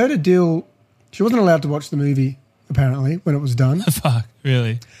for her to deal, she wasn't allowed to watch the movie apparently when it was done. Fuck,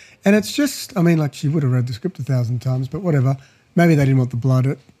 really? And it's just, I mean, like she would have read the script 1,000 times, but whatever. Maybe they didn't want the blood,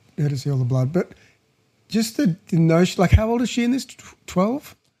 her to see all the blood. But just the notion, like how old is she in this?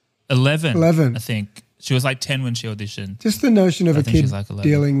 12? 11, I think. She was like 10 when she auditioned. Just the notion of a kid like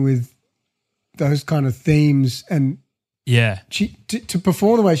dealing with those kind of themes, and she to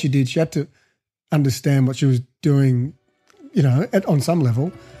perform the way she did, she had to understand what she was doing, you know, on some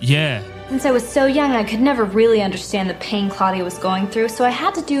level. Yeah. Since I was so young, I could never really understand the pain Claudia was going through, so I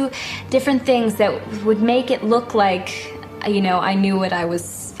had to do different things that would make it look like, you know, I knew what I was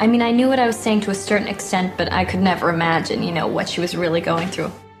saying to a certain extent, but I could never imagine, you know, what she was really going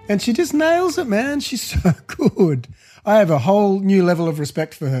through. And she just nails it, man. She's so good. I have a whole new level of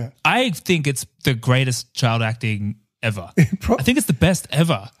respect for her. I think it's the greatest child acting ever. I think it's the best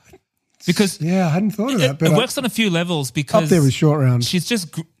ever. Because I hadn't thought of that. But it works on a few levels because up there with Short Round. She's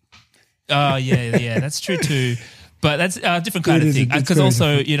just yeah, that's true too. But that's a different kind of thing. Because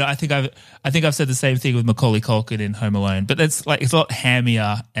also, you know, I think I've said the same thing with Macaulay Culkin in Home Alone. But that's like it's a lot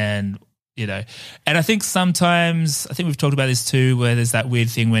hammier, and you know, and I think sometimes we've talked about this too, where there's that weird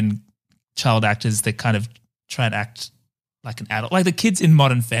thing when child actors they kind of try and act like an adult, like the kids in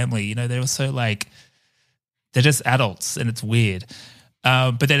Modern Family. You know, they were so like they're just adults, and it's weird.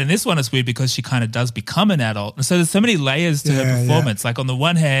 But then in this one, it's weird because she kind of does become an adult. And so there's so many layers to her performance. Like on the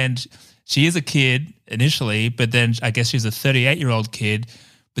one hand, she is a kid initially, but then I guess she's a 38-year-old kid.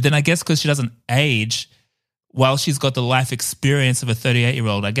 But then I guess because she doesn't age, while she's got the life experience of a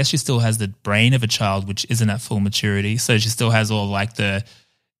 38-year-old, I guess she still has the brain of a child, which isn't at full maturity. So she still has all like the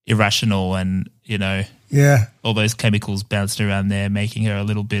irrational and, you know, all those chemicals bouncing around there, making her a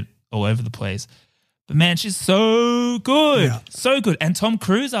little bit all over the place. But man, she's so good. Yeah. So good. And Tom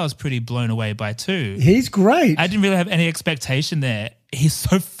Cruise I was pretty blown away by too. He's great. I didn't really have any expectation there. He's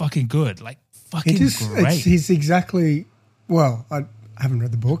so fucking good. Like fucking great. He's exactly, well, I haven't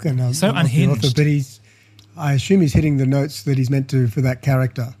read the book and I'm so unhinged. Author, but I assume he's hitting the notes that he's meant to for that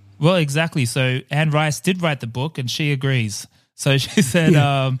character. Well, exactly. So Anne Rice did write the book and she agrees. So she said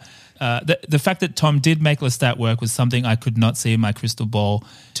the fact that Tom did make Lestat work was something I could not see in my crystal ball.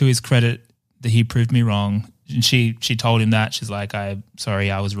 To his credit, that he proved me wrong. And she told him that. She's like, I'm sorry,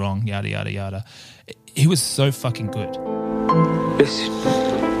 I was wrong, yada, yada, yada. He was so fucking good. Listen,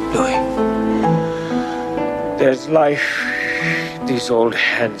 Louis. There's life in these old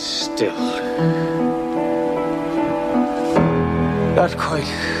hands still. Not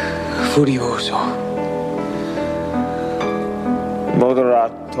quite furioso.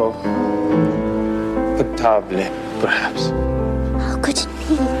 Moderato. Potable, perhaps. How could it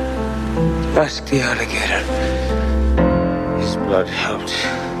be? Ask the alligator. His blood helped.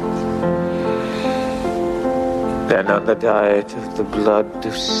 Then on the diet of the blood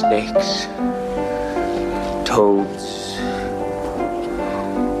of snakes, toads,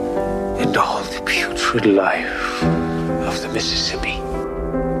 and all the putrid life of the Mississippi.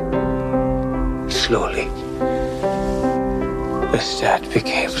 Slowly, Lestat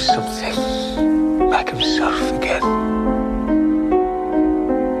became something like himself again.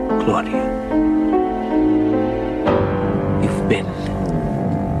 Claudia, you've been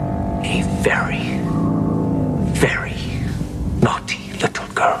a very, very naughty little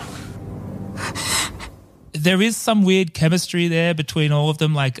girl. There is some weird chemistry there between all of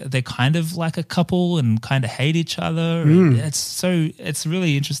them. Like they're kind of like a couple and kind of hate each other. It's a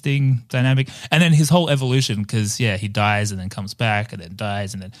really interesting dynamic. And then his whole evolution, because he dies and then comes back and then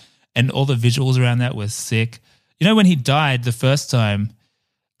dies and all the visuals around that were sick. You know, when he died the first time,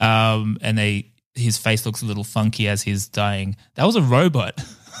 and his face looks a little funky as he's dying. That was a robot.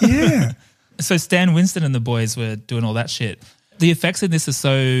 Yeah. So Stan Winston and the boys were doing all that shit. The effects in this are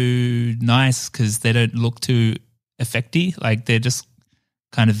so nice because they don't look too effecty. Like they're just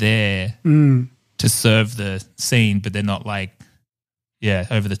kind of there to serve the scene, but they're not like,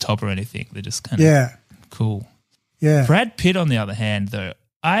 over the top or anything. They're just kind of cool. Yeah. Brad Pitt, on the other hand, though,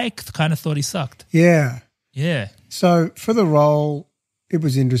 I kind of thought he sucked. Yeah. Yeah. So for the role, it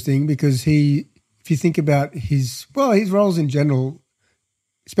was interesting because if you think about his roles in general,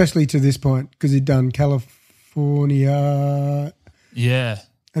 especially to this point, because he'd done California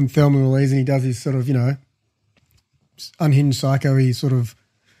and Thelma and Louise, and he does his sort of, you know, unhinged psycho-y sort of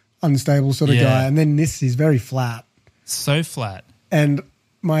unstable sort of guy. And then this is very flat. So flat. And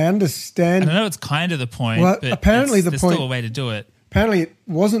my understanding... I know it's kind of the point, well, but apparently there's still a way to do it. Apparently it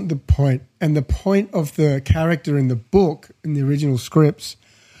wasn't the point, and the point of the character in the book, in the original scripts,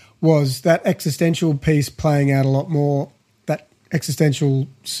 was that existential piece playing out a lot more, that existential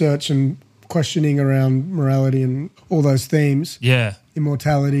search and questioning around morality and all those themes. Yeah.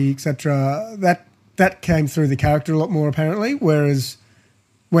 Immortality, etc. That came through the character a lot more apparently, whereas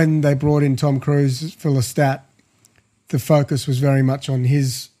when they brought in Tom Cruise for Lestat, the focus was very much on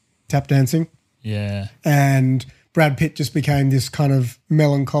his tap dancing. Yeah. And Brad Pitt just became this kind of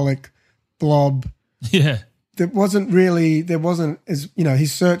melancholic blob. Yeah. There wasn't as,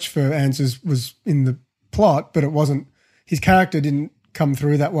 his search for answers was in the plot, but it wasn't, his character didn't come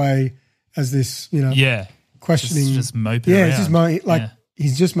through that way as this, questioning. Just moping around.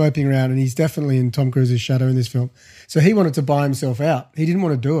 He's just moping around, and he's definitely in Tom Cruise's shadow in this film. So he wanted to buy himself out. He didn't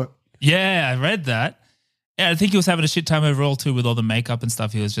want to do it. Yeah, I read that. Yeah, I think he was having a shit time overall too with all the makeup and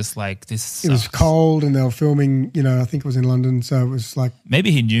stuff. He was just like, this sucks. It was cold and they were filming, I think it was in London, so it was like...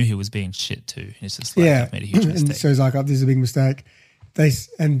 Maybe he knew he was being shit too. It's just like, I've made a huge mistake. And so he's like, oh, this is a big mistake.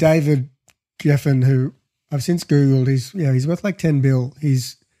 And David Geffen, who I've since Googled, he's worth like 10 bill.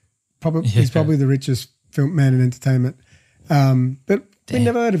 He's probably the richest film man in entertainment. But we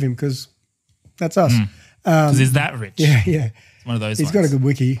never heard of him because that's us. Because he's that rich. Yeah. It's one of those He's got a good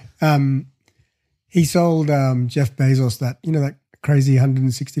wiki. He sold Jeff Bezos that crazy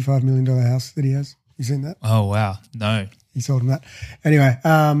 $165 million house that he has. You seen that? Oh, wow. No. He sold him that. Anyway,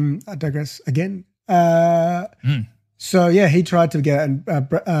 I digress again. So, yeah, he tried to get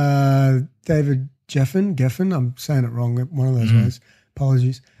David Geffen, I'm saying it wrong, one of those ways.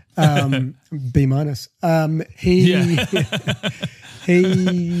 Apologies. B minus.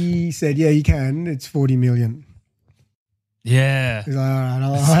 He said, yeah, you can. It's 40 million. Yeah. He's like, all right,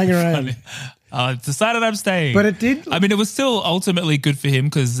 I'll hang around. I decided I'm staying. But it did. I mean, it was still ultimately good for him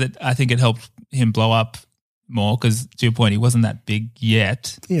because I think it helped him blow up more because, to your point, he wasn't that big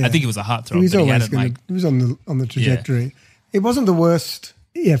yet. Yeah. I think he was a heartthrob. He was always he was on the trajectory. Yeah. It wasn't the worst.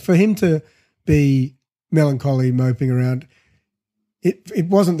 Yeah, for him to be melancholy, moping around, it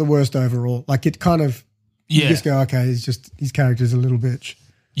wasn't the worst overall. Like it kind of, you just go, okay, his character's a little bitch.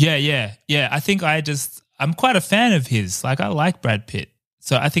 Yeah. I think I'm quite a fan of his. Like I like Brad Pitt.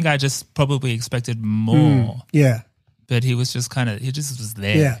 So I think I just probably expected more. Yeah. But he was just he just was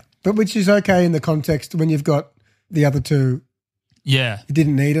there. Yeah. But which is okay in the context when you've got the other two. Yeah. You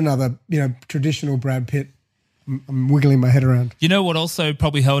didn't need another, traditional Brad Pitt. I'm wiggling my head around. You know what also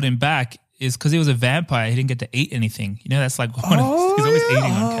probably held him back is because he was a vampire, he didn't get to eat anything. That's like he's always eating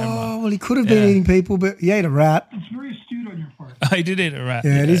on camera. Oh, well, he could have been eating people, but he ate a rat. It's very astute on your part. Oh, he did eat a rat.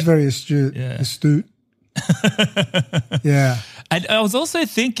 Yeah, it is very astute. Yeah. Astute. Yeah. And I was also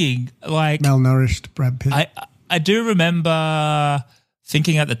thinking, like... malnourished Brad Pitt. I do remember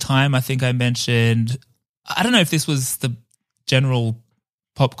thinking at the time, I think I mentioned, I don't know if this was the general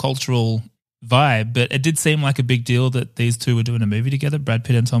pop cultural vibe, but it did seem like a big deal that these two were doing a movie together, Brad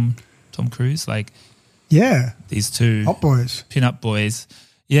Pitt and Tom Cruise. Like, yeah. These two... hot boys. Pin-up boys.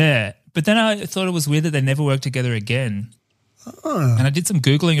 Yeah. But then I thought it was weird that they never worked together again. Oh. And I did some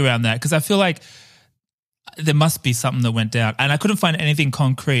Googling around that because I feel like there must be something that went down. And I couldn't find anything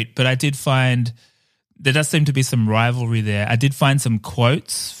concrete, but I did find there does seem to be some rivalry there. I did find some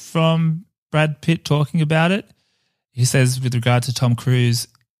quotes from Brad Pitt talking about it. He says with regard to Tom Cruise,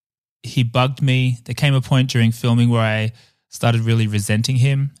 he bugged me. There came a point during filming where I started really resenting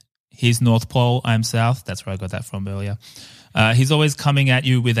him. He's North Pole, I'm South. That's where I got that from earlier. He's always coming at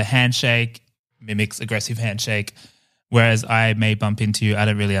you with a handshake, mimics aggressive handshake, whereas I may bump into you. I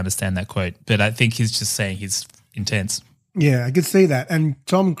don't really understand that quote, but I think he's just saying he's intense. Yeah, I could see that. And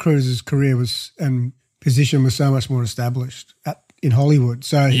Tom Cruise's career and position was so much more established in Hollywood.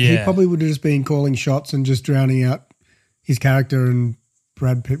 So he probably would have just been calling shots and just drowning out his character, and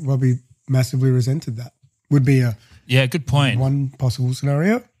Brad Pitt probably massively resented that. Would be good point. One possible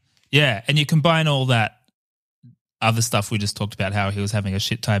scenario. Yeah, and you combine all that other stuff we just talked about, how he was having a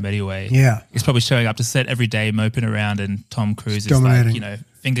shit time anyway. Yeah. He's probably showing up to set every day, moping around, and Tom Cruise is dominating. like,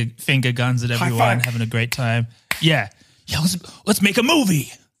 finger guns at everyone, having a great time. Yeah. Yeah, let's make a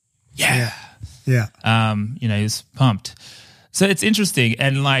movie. Yeah. He's pumped. So it's interesting,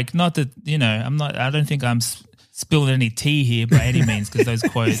 and like, not that, I don't think I'm spilling any tea here by any means, because those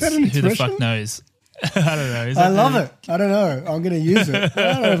quotes, who the fuck knows? I don't know. I love it. I don't know. I'm going to use it.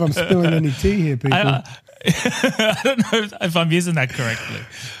 I don't know if I'm spilling any tea here, people. I don't know if I'm using that correctly.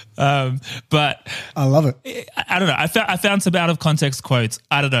 But I love it. I don't know. I found some out of context quotes.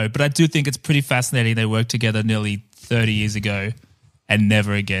 I don't know, but I do think it's pretty fascinating. They worked together nearly 30 years ago and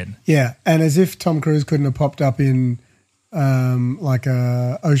never again. Yeah, and as if Tom Cruise couldn't have popped up in like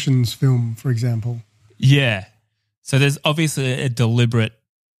a Ocean's film, for example. Yeah. So there's obviously a deliberate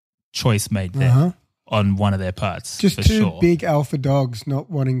choice made there on one of their parts. Just two big alpha dogs not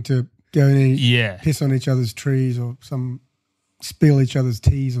wanting to go and piss on each other's trees or some spill each other's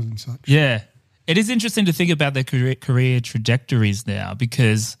teas and such. Yeah. It is interesting to think about their career trajectories now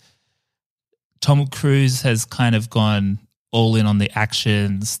because Tom Cruise has kind of gone all in on the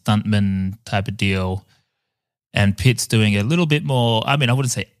action, stuntman type of deal, and Pitt's doing a little bit more, I mean, I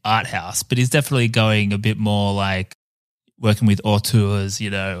wouldn't say art house, but he's definitely going a bit more like working with auteurs, you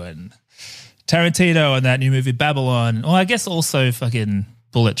know, and Tarantino and that new movie Babylon. Well, I guess also fucking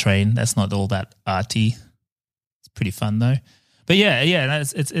Bullet Train. That's not all that arty. It's pretty fun though. But yeah,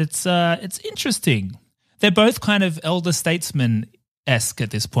 it's interesting. They're both kind of elder statesmen-esque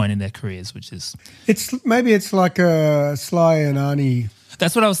at this point in their careers, which is maybe it's like a Sly and Arnie.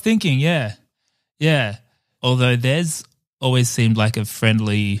 That's what I was thinking. Yeah. Although theirs always seemed like a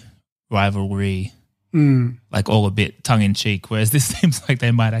friendly rivalry, like all a bit tongue in cheek, whereas this seems like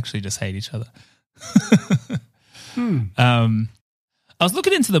they might actually just hate each other. I was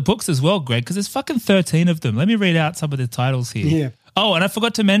looking into the books as well, Greg, because there's fucking 13 of them. Let me read out some of the titles here. Yeah. Oh, and I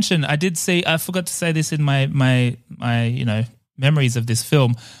forgot to mention, I forgot to say this in my memories of this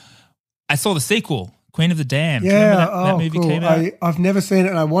film. I saw the sequel, Queen of the Damned. Yeah, remember that movie cool. came out? I've never seen it,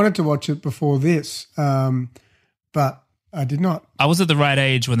 and I wanted to watch it before this, but I did not. I was at the right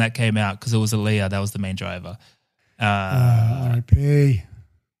age when that came out because it was Aaliyah. That was the main driver. R.I.P.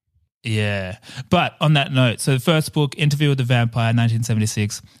 Yeah. But on that note, so the first book, Interview with the Vampire,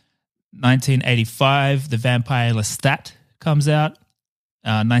 1976. 1985, The Vampire Lestat comes out.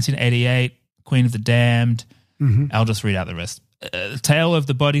 1988, Queen of the Damned. I'll just read out the rest. Tale of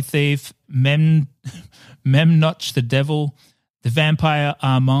the Body Thief, Memnoch the Devil, The Vampire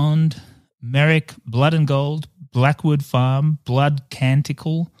Armand, Merrick, Blood and Gold, Blackwood Farm, Blood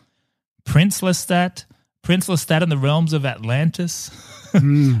Canticle, Prince Lestat and the Realms of Atlantis,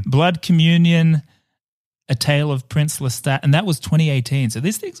 Blood Communion, A Tale of Prince Lestat, and that was 2018. So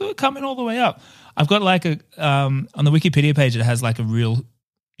these things are coming all the way up. I've got like a on the Wikipedia page, it has like a real,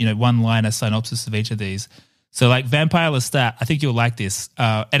 one-liner synopsis of each of these. So like Vampire Lestat, I think you'll like this.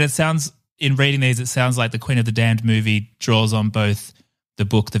 And it sounds, in reading these, it sounds like the Queen of the Damned movie draws on both the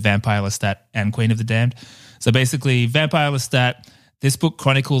book, The Vampire Lestat, and Queen of the Damned. So basically, Vampire Lestat, this book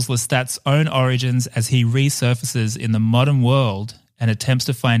chronicles Lestat's own origins as he resurfaces in the modern world and attempts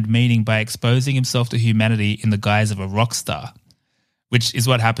to find meaning by exposing himself to humanity in the guise of a rock star, which is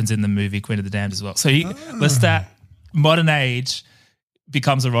what happens in the movie Queen of the Damned as well. So Lestat, modern age,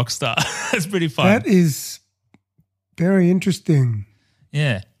 becomes a rock star. It's pretty fun. That is very interesting.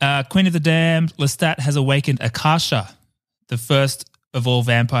 Yeah. Queen of the Damned, Lestat has awakened Akasha, the first of all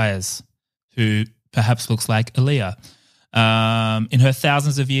vampires, who perhaps looks like Aaliyah. In her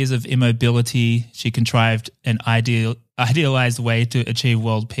thousands of years of immobility, she contrived an idealized way to achieve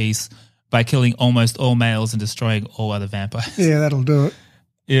world peace by killing almost all males and destroying all other vampires. Yeah, that'll do it.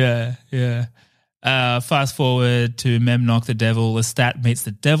 Yeah. Fast forward to Memnoch the Devil. Lestat meets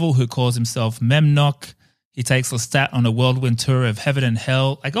the devil who calls himself Memnoch. He takes Lestat on a whirlwind tour of heaven and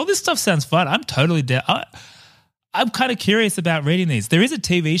hell. Like, all this stuff sounds fun. I'm totally down. I'm kind of curious about reading these. There is a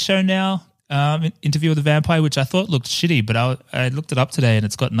TV show now, Interview with the Vampire, which I thought looked shitty, but I looked it up today and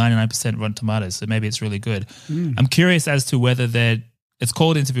it's got 99% Rotten Tomatoes, so maybe it's really good. I'm curious as to whether it's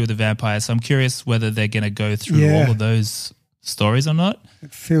called Interview with the Vampire, so I'm curious whether they're going to go through all of those stories or not.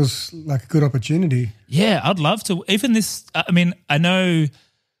 It feels like a good opportunity. Yeah, I'd love to. Even this, I mean, I know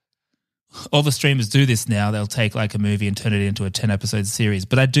all the streamers do this now. They'll take like a movie and turn it into a 10-episode series,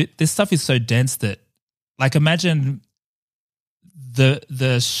 but this stuff is so dense that, like, imagine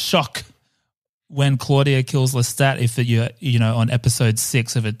the shock when Claudia kills Lestat if you're on episode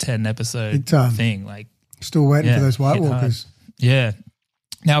 6 of a 10-episode thing. Like, still waiting for those White Walkers. Yeah.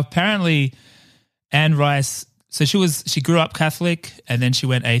 Now, apparently, Anne Rice, so she grew up Catholic and then she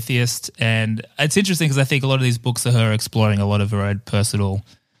went atheist, and it's interesting because I think a lot of these books are her exploring a lot of her own personal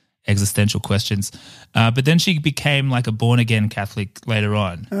existential questions. But then she became like a born-again Catholic later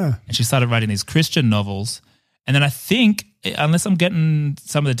on, and she started writing these Christian novels. And then I think, unless I'm getting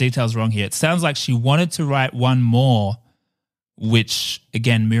some of the details wrong here, it sounds like she wanted to write one more, which,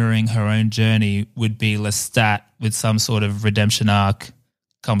 again, mirroring her own journey, would be Lestat with some sort of redemption arc,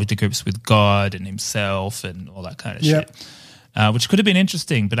 coming to grips with God and himself and all that kind of shit, which could have been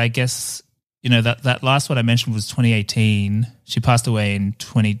interesting. But I guess, that last one I mentioned was 2018. She passed away in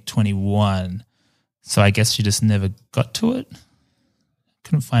 2021. So I guess she just never got to it.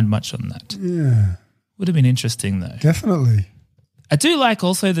 Couldn't find much on that. Yeah. Would have been interesting, though. Definitely. I do like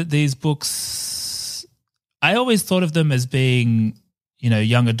also that these books, I always thought of them as being,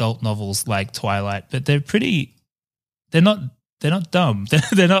 young adult novels like Twilight, but they're not dumb.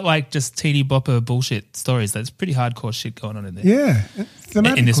 They're not like just teeny bopper bullshit stories. There's pretty hardcore shit going on in there. Yeah.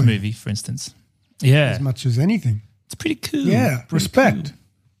 In this movie, for instance. Yeah. As much as anything. It's pretty cool. Yeah, Pretty respect. cool.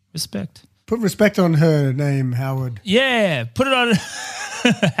 Respect. Put respect on her name, Howard. Yeah, put it on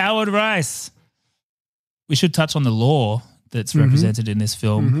Howard Rice. We should touch on the lore that's represented in this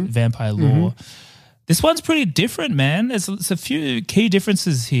film, vampire lore. This one's pretty different, man. There's a few key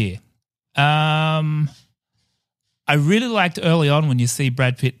differences here. I really liked early on when you see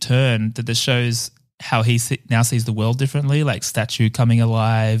Brad Pitt turn that shows how he now sees the world differently, like statue coming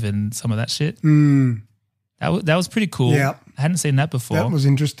alive and some of that shit. That was pretty cool. Yeah. I hadn't seen that before. That was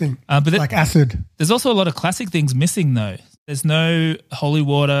interesting. But like acid. There's also a lot of classic things missing though. There's no holy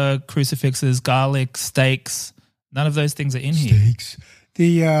water, crucifixes, garlic, steaks. None of those things are in here. Steaks.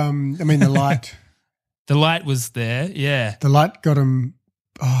 The light. The light was there, yeah. The light got him.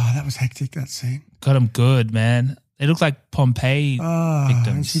 Oh, that was hectic, that scene. Got him good, man. They look like Pompeii victims.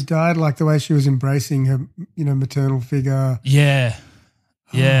 And she died like the way she was embracing her, maternal figure. Yeah.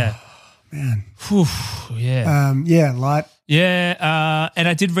 Yeah. Man. Whew, yeah. Light. Yeah, and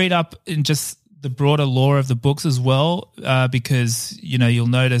I did read up in just the broader lore of the books as well, because, you'll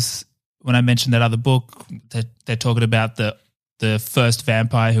notice when I mentioned that other book, they're talking about the first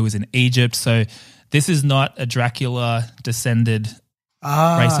vampire who was in Egypt. So this is not a Dracula descended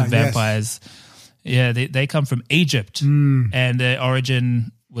race of vampires. Yes. Yeah, they come from Egypt, and their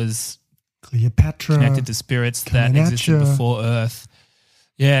origin was Cleopatra connected to spirits that existed before Earth.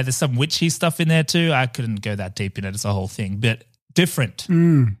 Yeah, there's some witchy stuff in there too. I couldn't go that deep in it. It's a whole thing, but different.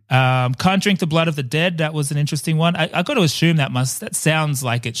 Can't drink the blood of the dead. That was an interesting one. I got to assume that sounds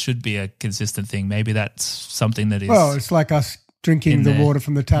like it should be a consistent thing. Maybe that's something that is. Well, it's like us drinking the water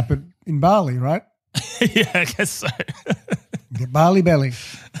from the tap in Bali, right? Yeah, I guess so. You get Bali belly.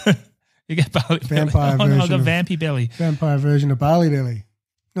 You get Bali vampire belly. version. I got vampy belly. Vampire version of Bali belly.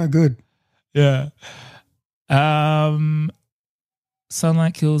 No good. Yeah.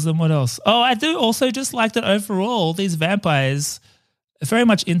 Sunlight kills them. What else? Oh, I do also just like that overall these vampires are very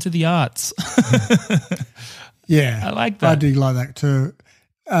much into the arts. Yeah. I like that. I do like that too.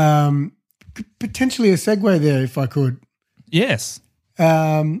 Potentially a segue there if I could. Yes.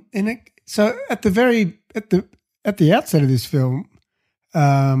 So at the outset of this film,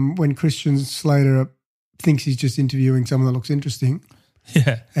 when Christian Slater thinks he's just interviewing someone that looks interesting,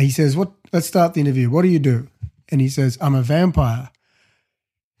 he says, let's start the interview. What do you do? And he says, I'm a vampire.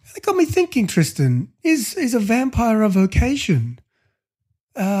 That got me thinking, Tristan, is a vampire a vocation?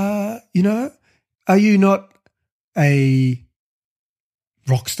 Are you not a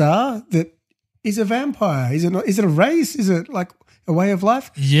rock star that is a vampire? Is it a race? Is it like a way of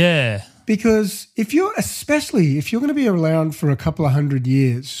life? Yeah. Because if you're going to be around for a couple of 100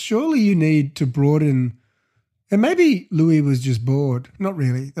 years, surely you need to broaden. And maybe Louis was just bored. Not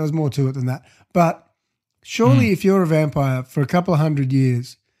really. There was more to it than that. But surely if you're a vampire for a couple of 100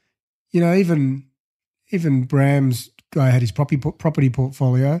 years, even Bram's guy had his property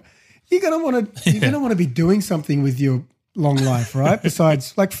portfolio. You're gonna want to be doing something with your long life, right?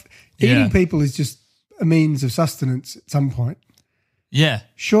 Besides, like eating people is just a means of sustenance at some point. Yeah.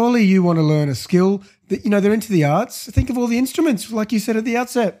 Surely you want to learn a skill that they're into the arts. Think of all the instruments, like you said at the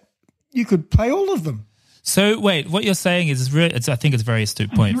outset. You could play all of them. So wait, what you're saying is I think it's a very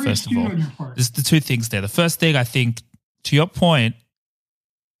astute point. First of all, there's the two things there. The first thing I think, to your point,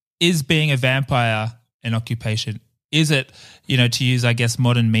 is being a vampire an occupation? Is it, to use, I guess,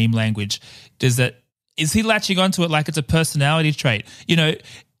 modern meme language, is he latching onto it like it's a personality trait?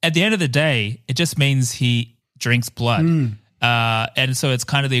 At the end of the day, it just means he drinks blood. And so it's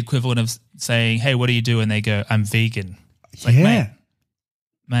kind of the equivalent of saying, hey, what do you do? And they go, I'm vegan. It's like,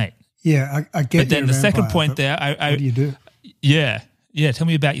 mate. Yeah, I get. But then the second point there, what do you do? Yeah. Tell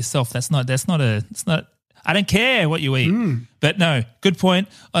me about yourself. It's not. I don't care what you eat. But no, good point.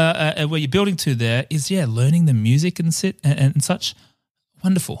 What you're building to there is, learning the music and such.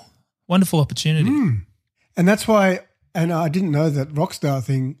 Wonderful opportunity. And that's why, and I didn't know that Rockstar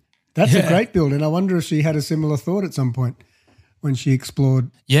thing. That's a great build, and I wonder if she had a similar thought at some point when she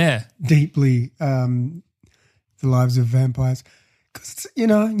explored deeply the lives of vampires. Because, you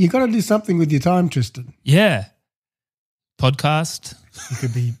got to do something with your time, Tristan. Yeah. Podcast. You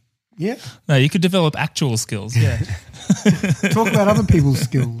could be, No, you could develop actual skills, Talk about other people's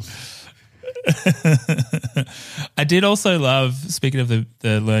skills. I did also love, speaking of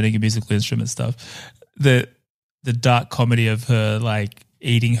the learning of musical instrument stuff, the dark comedy of her, like,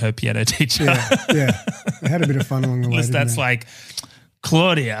 eating her piano teacher. Yeah. I had a bit of fun along the way. That's like,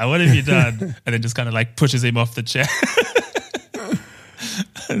 Claudia, what have you done? And then just kind of like pushes him off the chair.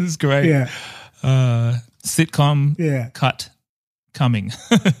 It's great. Yeah. Sitcom cut coming.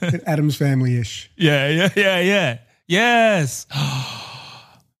 Addams Family-ish. Yeah. Yes. Oh,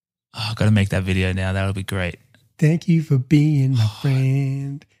 I've got to make that video now. That'll be great. Thank you for being my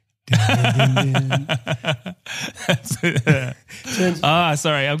friend.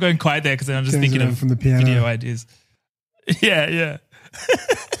 Sorry, I'm going quiet there because I'm just thinking of from the piano. video ideas. Yeah.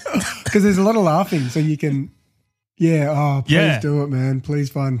 Because there's a lot of laughing, so you can. Yeah. Please do it, man.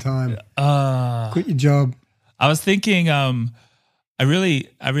 Please find time. Quit your job. I was thinking. I really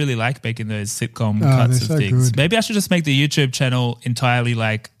like making those sitcom cuts of so things. good. Maybe I should just make the YouTube channel entirely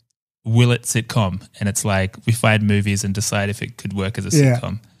like Will It sitcom, and it's like we find movies and decide if it could work as a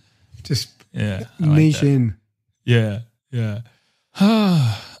sitcom. Just I like niche that. in. Yeah.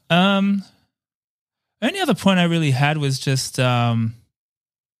 Only other point I really had was just the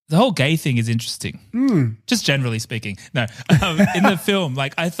whole gay thing is interesting. Just generally speaking. No, in the film,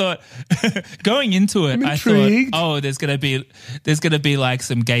 like I thought going into it, I thought, there's gonna be like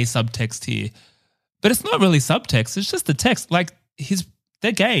some gay subtext here, but it's not really subtext. It's just the text. Like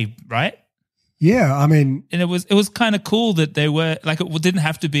they're gay, right? Yeah, I mean, and it was kind of cool that they were like, it didn't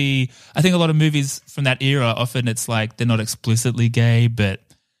have to be. I think a lot of movies from that era, often it's like they're not explicitly gay, but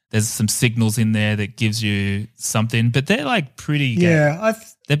there's some signals in there that gives you something. But they're like pretty gay. Yeah,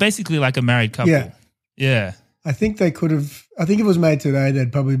 they're basically like a married couple. Yeah. I think they could have. I think if it was made today,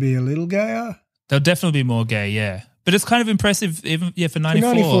 they'd probably be a little gayer. They'll definitely be more gay. Yeah. But it's kind of impressive, even for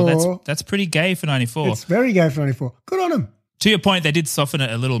 94. That's pretty gay for 94. It's very gay for 94. Good on them. To your point, they did soften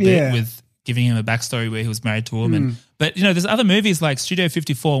it a little bit with giving him a backstory where he was married to a woman. But, there's other movies like Studio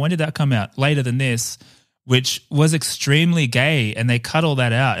 54. When did that come out? Later than this, which was extremely gay, and they cut all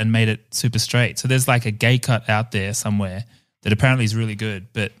that out and made it super straight. So there's like a gay cut out there somewhere that apparently is really good.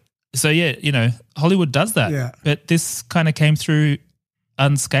 But so, Hollywood does that. Yeah. But this kind of came through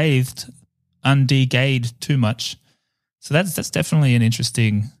unscathed, undegayed too much. So that's definitely an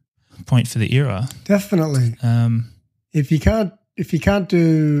interesting point for the era. Definitely. If you can't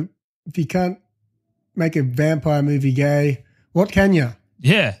make a vampire movie gay, what can you?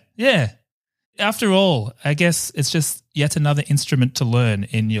 Yeah. After all, I guess it's just yet another instrument to learn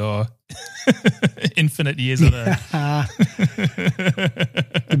in your infinite years of Earth.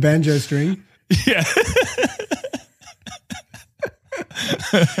 The banjo string. Yeah.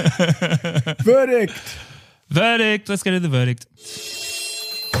 Verdict. Let's get to the verdict.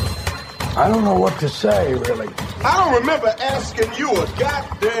 I don't know what to say, really. I don't remember asking you a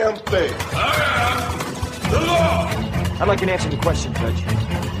goddamn thing. The law. I'd like an answer to the question, Judge.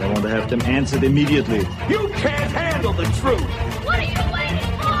 I want to have them answered immediately. You can't handle the truth. What are you waiting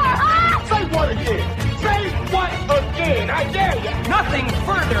for, huh? Say what again? Say what again? I dare you. Nothing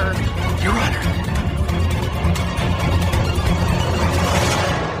further, Your Honor.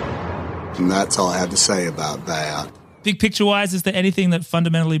 And that's all I have to say about that. Big picture-wise, is there anything that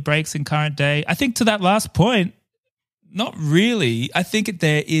fundamentally breaks in current day? I think to that last point, not really. I think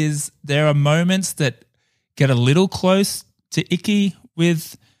there are moments that get a little close to icky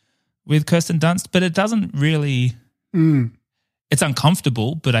with Kirsten Dunst, but it doesn't really. It's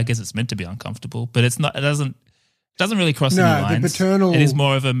uncomfortable, but I guess it's meant to be uncomfortable. But it's not. It doesn't really cross any lines. The paternal. It is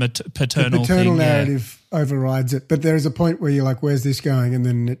more of a paternal thing, narrative overrides it. But there is a point where you're like, "Where's this going?" And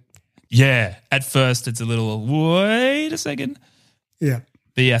then it. Yeah, at first it's a little, wait a second. Yeah.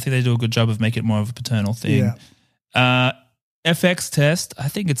 But I think they do a good job of making it more of a paternal thing. Yeah. FX test, I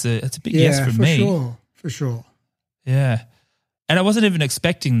think it's a big yes for me. For sure. Yeah. And I wasn't even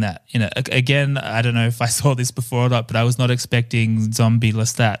expecting that. Again, I don't know if I saw this before or not, but I was not expecting Zombie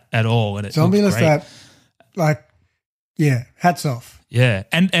Lestat at all. And Zombie Lestat, hats off. Yeah.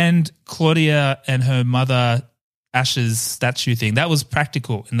 And Claudia and her mother Ash's statue thing, that was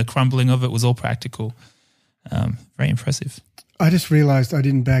practical, and the crumbling of it was all practical. Very impressive. I just realized I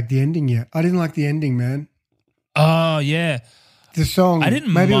didn't bag the ending yet. I didn't like the ending, man. Oh, yeah. The song. I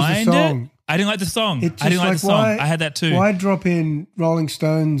didn't Maybe mind it was the song. I didn't like the song. I didn't like the song. I had that too. Why drop in Rolling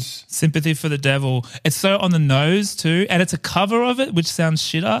Stones? Sympathy for the Devil. It's so on the nose too, and it's a cover of it, which sounds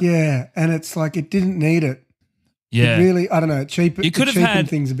shitter. Yeah, and it's like it didn't need it. Yeah. It really, I don't know, it cheapened had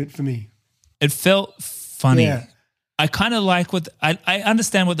things a bit for me. It felt funny. Yeah. I kind of like I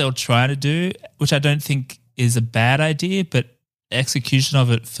understand what they were trying to do, which I don't think is a bad idea, but execution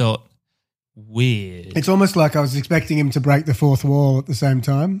of it felt weird. It's almost like I was expecting him to break the fourth wall at the same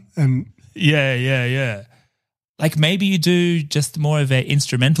time. And yeah. Like maybe you do just more of an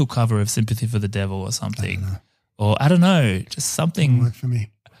instrumental cover of Sympathy for the Devil or something. I don't know, just something. Didn't work for me.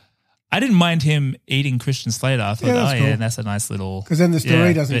 I didn't mind him eating Christian Slater. I thought, cool. That's a nice little. Because then the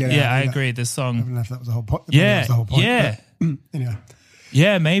story doesn't get out. Yeah, I agree. The song. I don't know if that was the whole point. Yeah, Anyway.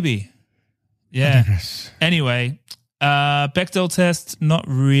 Yeah, maybe. Yeah. Anyway, Bechdel test, not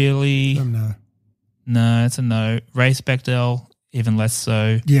really. No. No, it's a no. Race Bechdel, even less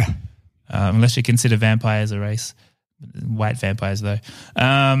so. Yeah. unless you consider vampires a race. White vampires, though.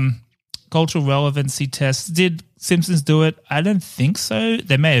 Cultural relevancy tests. Did Simpsons do it? I don't think so.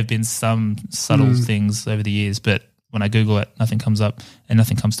 There may have been some subtle things over the years, but when I Google it, nothing comes up and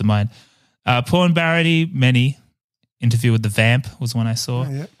nothing comes to mind. Porn parody, many. Interview with the Vamp was one I saw. Oh,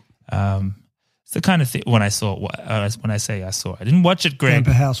 yeah. It's the kind of thing when I saw. When I say I saw, I didn't watch it, Greg.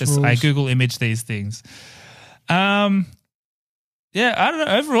 I Google image these things. Yeah, I don't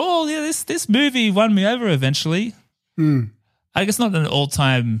know. Overall, yeah, this movie won me over eventually. I guess not an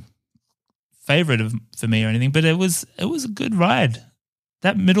all-time favorite for me or anything, but it was a good ride.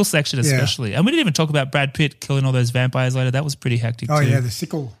 That middle section especially. And we didn't even talk about Brad Pitt killing all those vampires later. That was pretty hectic too. Oh, yeah, the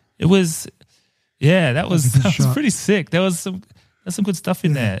sickle. It was, that was pretty sick. There's some good stuff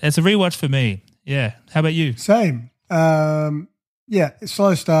in there. It's a rewatch for me. Yeah. How about you? Same. Slow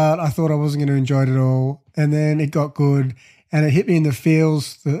start. I thought I wasn't going to enjoy it at all. And then it got good and it hit me in the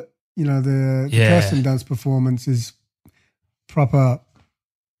feels that, the Kirsten Dunst performance is proper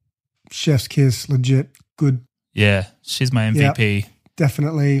chef's kiss, legit good. Yeah. She's my MVP. Yeah,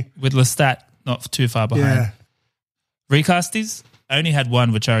 definitely. With Lestat not too far behind. Yeah. Recasties? I only had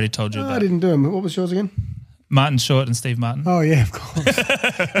one, which I already told you about. I didn't do them. What was yours again? Martin Short and Steve Martin. Oh, yeah, of course.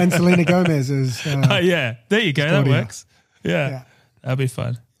 And Selena Gomez is. Yeah. There you go. That works. Yeah. That'll be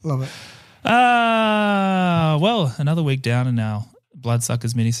fun. Love it. Well, another week down in our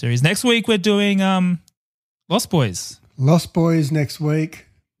Bloodsuckers miniseries. Next week, we're doing Lost Boys. Lost Boys next week.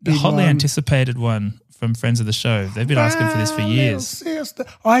 The hotly anticipated one from friends of the show. They've been asking for this for years.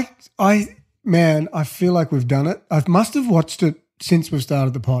 I feel like we've done it. I must have watched it since we've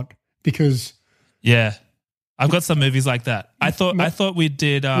started the pod because I've got some movies like that. I thought we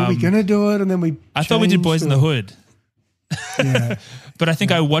did. Were we going to do it and then I thought we did Boys in the Hood. Yeah, but I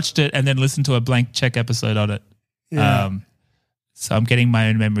think I watched it and then listened to a blank check episode on it. Yeah. So I'm getting my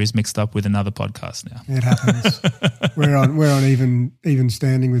own memories mixed up with another podcast now. It happens. we're on even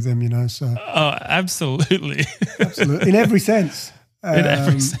standing with them, So absolutely, absolutely in every sense.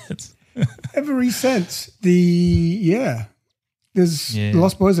 Every sense. There's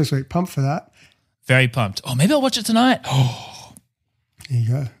Lost Boys this week. Pumped for that. Very pumped. Oh, maybe I'll watch it tonight. Oh, there you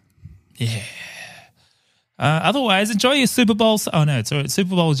go. Yeah. Otherwise, enjoy your Super Bowl. Oh, no,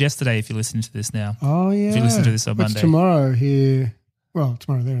 Super Bowl was yesterday if you're listening to this now. Oh, yeah. If you listen to this on Monday. It's tomorrow here. Well,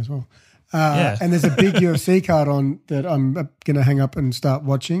 tomorrow there as well. And there's a big UFC card on that I'm going to hang up and start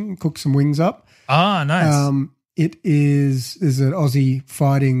watching, cook some wings up. Ah, nice. There's an Aussie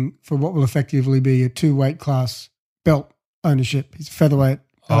fighting for what will effectively be a 2-weight class belt ownership. He's a featherweight.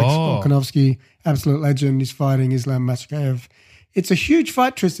 Alex Volkanovski, absolute legend. He's fighting Islam Makhachev. It's a huge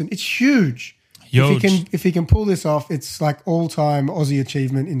fight, Tristan. It's huge. If he can pull this off, it's like all-time Aussie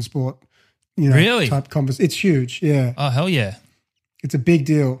achievement in sport. Really? Type conversation. It's huge, yeah. Oh, hell yeah. It's a big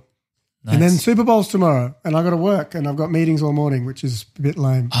deal. Nice. And then Super Bowl's tomorrow, and I've got to work, and I've got meetings all morning, which is a bit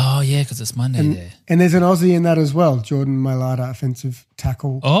lame. Oh, yeah, because it's Monday there. And there's an Aussie in that as well, Jordan Mailata, offensive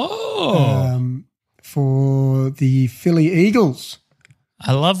tackle. For the Philly Eagles.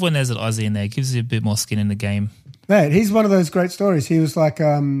 I love when there's an Aussie in there. It gives you a bit more skin in the game. Mate, he's one of those great stories. He was like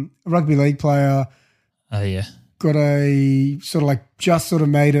a rugby league player. Oh, yeah. Got just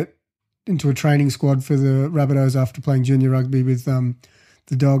made it into a training squad for the Rabbitohs after playing junior rugby with the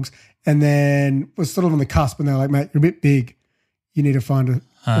Dogs, and then was sort of on the cusp, and they're like, mate, you're a bit big. You need to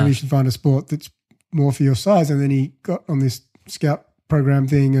maybe you should find a sport that's more for your size. And then he got on this scout program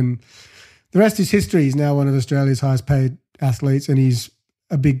thing, and the rest is history. He's now one of Australia's highest paid athletes, and he's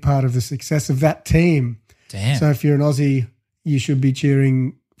a big part of the success of that team. Damn. So if you're an Aussie, you should be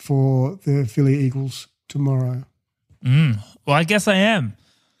cheering for the Philly Eagles tomorrow. Well, I guess I am.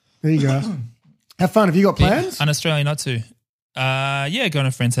 There you go. Have fun. Have you got plans? Yeah, an Australian not to. Going to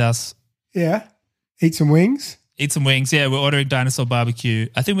a friend's house. Yeah. Eat some wings? Eat some wings. Yeah, we're ordering dinosaur barbecue.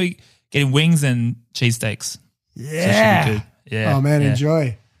 I think we're getting wings and cheesesteaks. Yeah. So it should be good. Yeah. Oh, man,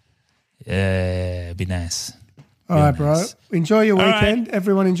 enjoy. Yeah, it'd be nice. All right, bro. Enjoy your weekend. Right.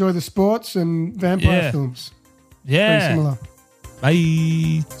 Everyone enjoy the sports and vampire films. Yeah. Very similar.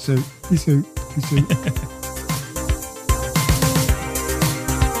 Bye. Peace out.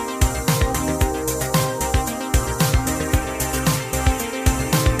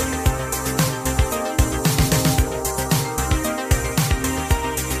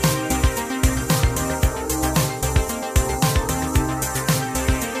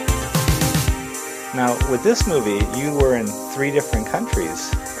 Now, with this movie, you were in 3 different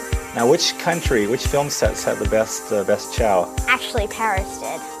countries. Now, which film sets had the best chow? Actually, Paris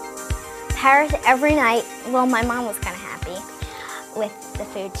did. Paris every night. Well, my mom was kind of happy with the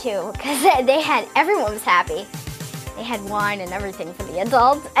food too, because everyone was happy. They had wine and everything for the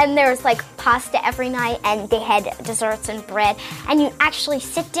adults. And there was like pasta every night, and they had desserts and bread. And you actually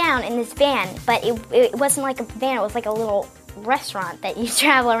sit down in this van, but it wasn't like a van, it was like a little restaurant that you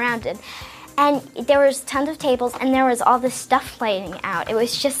travel around in. And there was tons of tables, and there was all this stuff laying out. It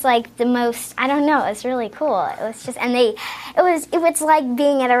was just like the most, I don't know, it was really cool. It was just, and it was like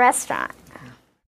being at a restaurant.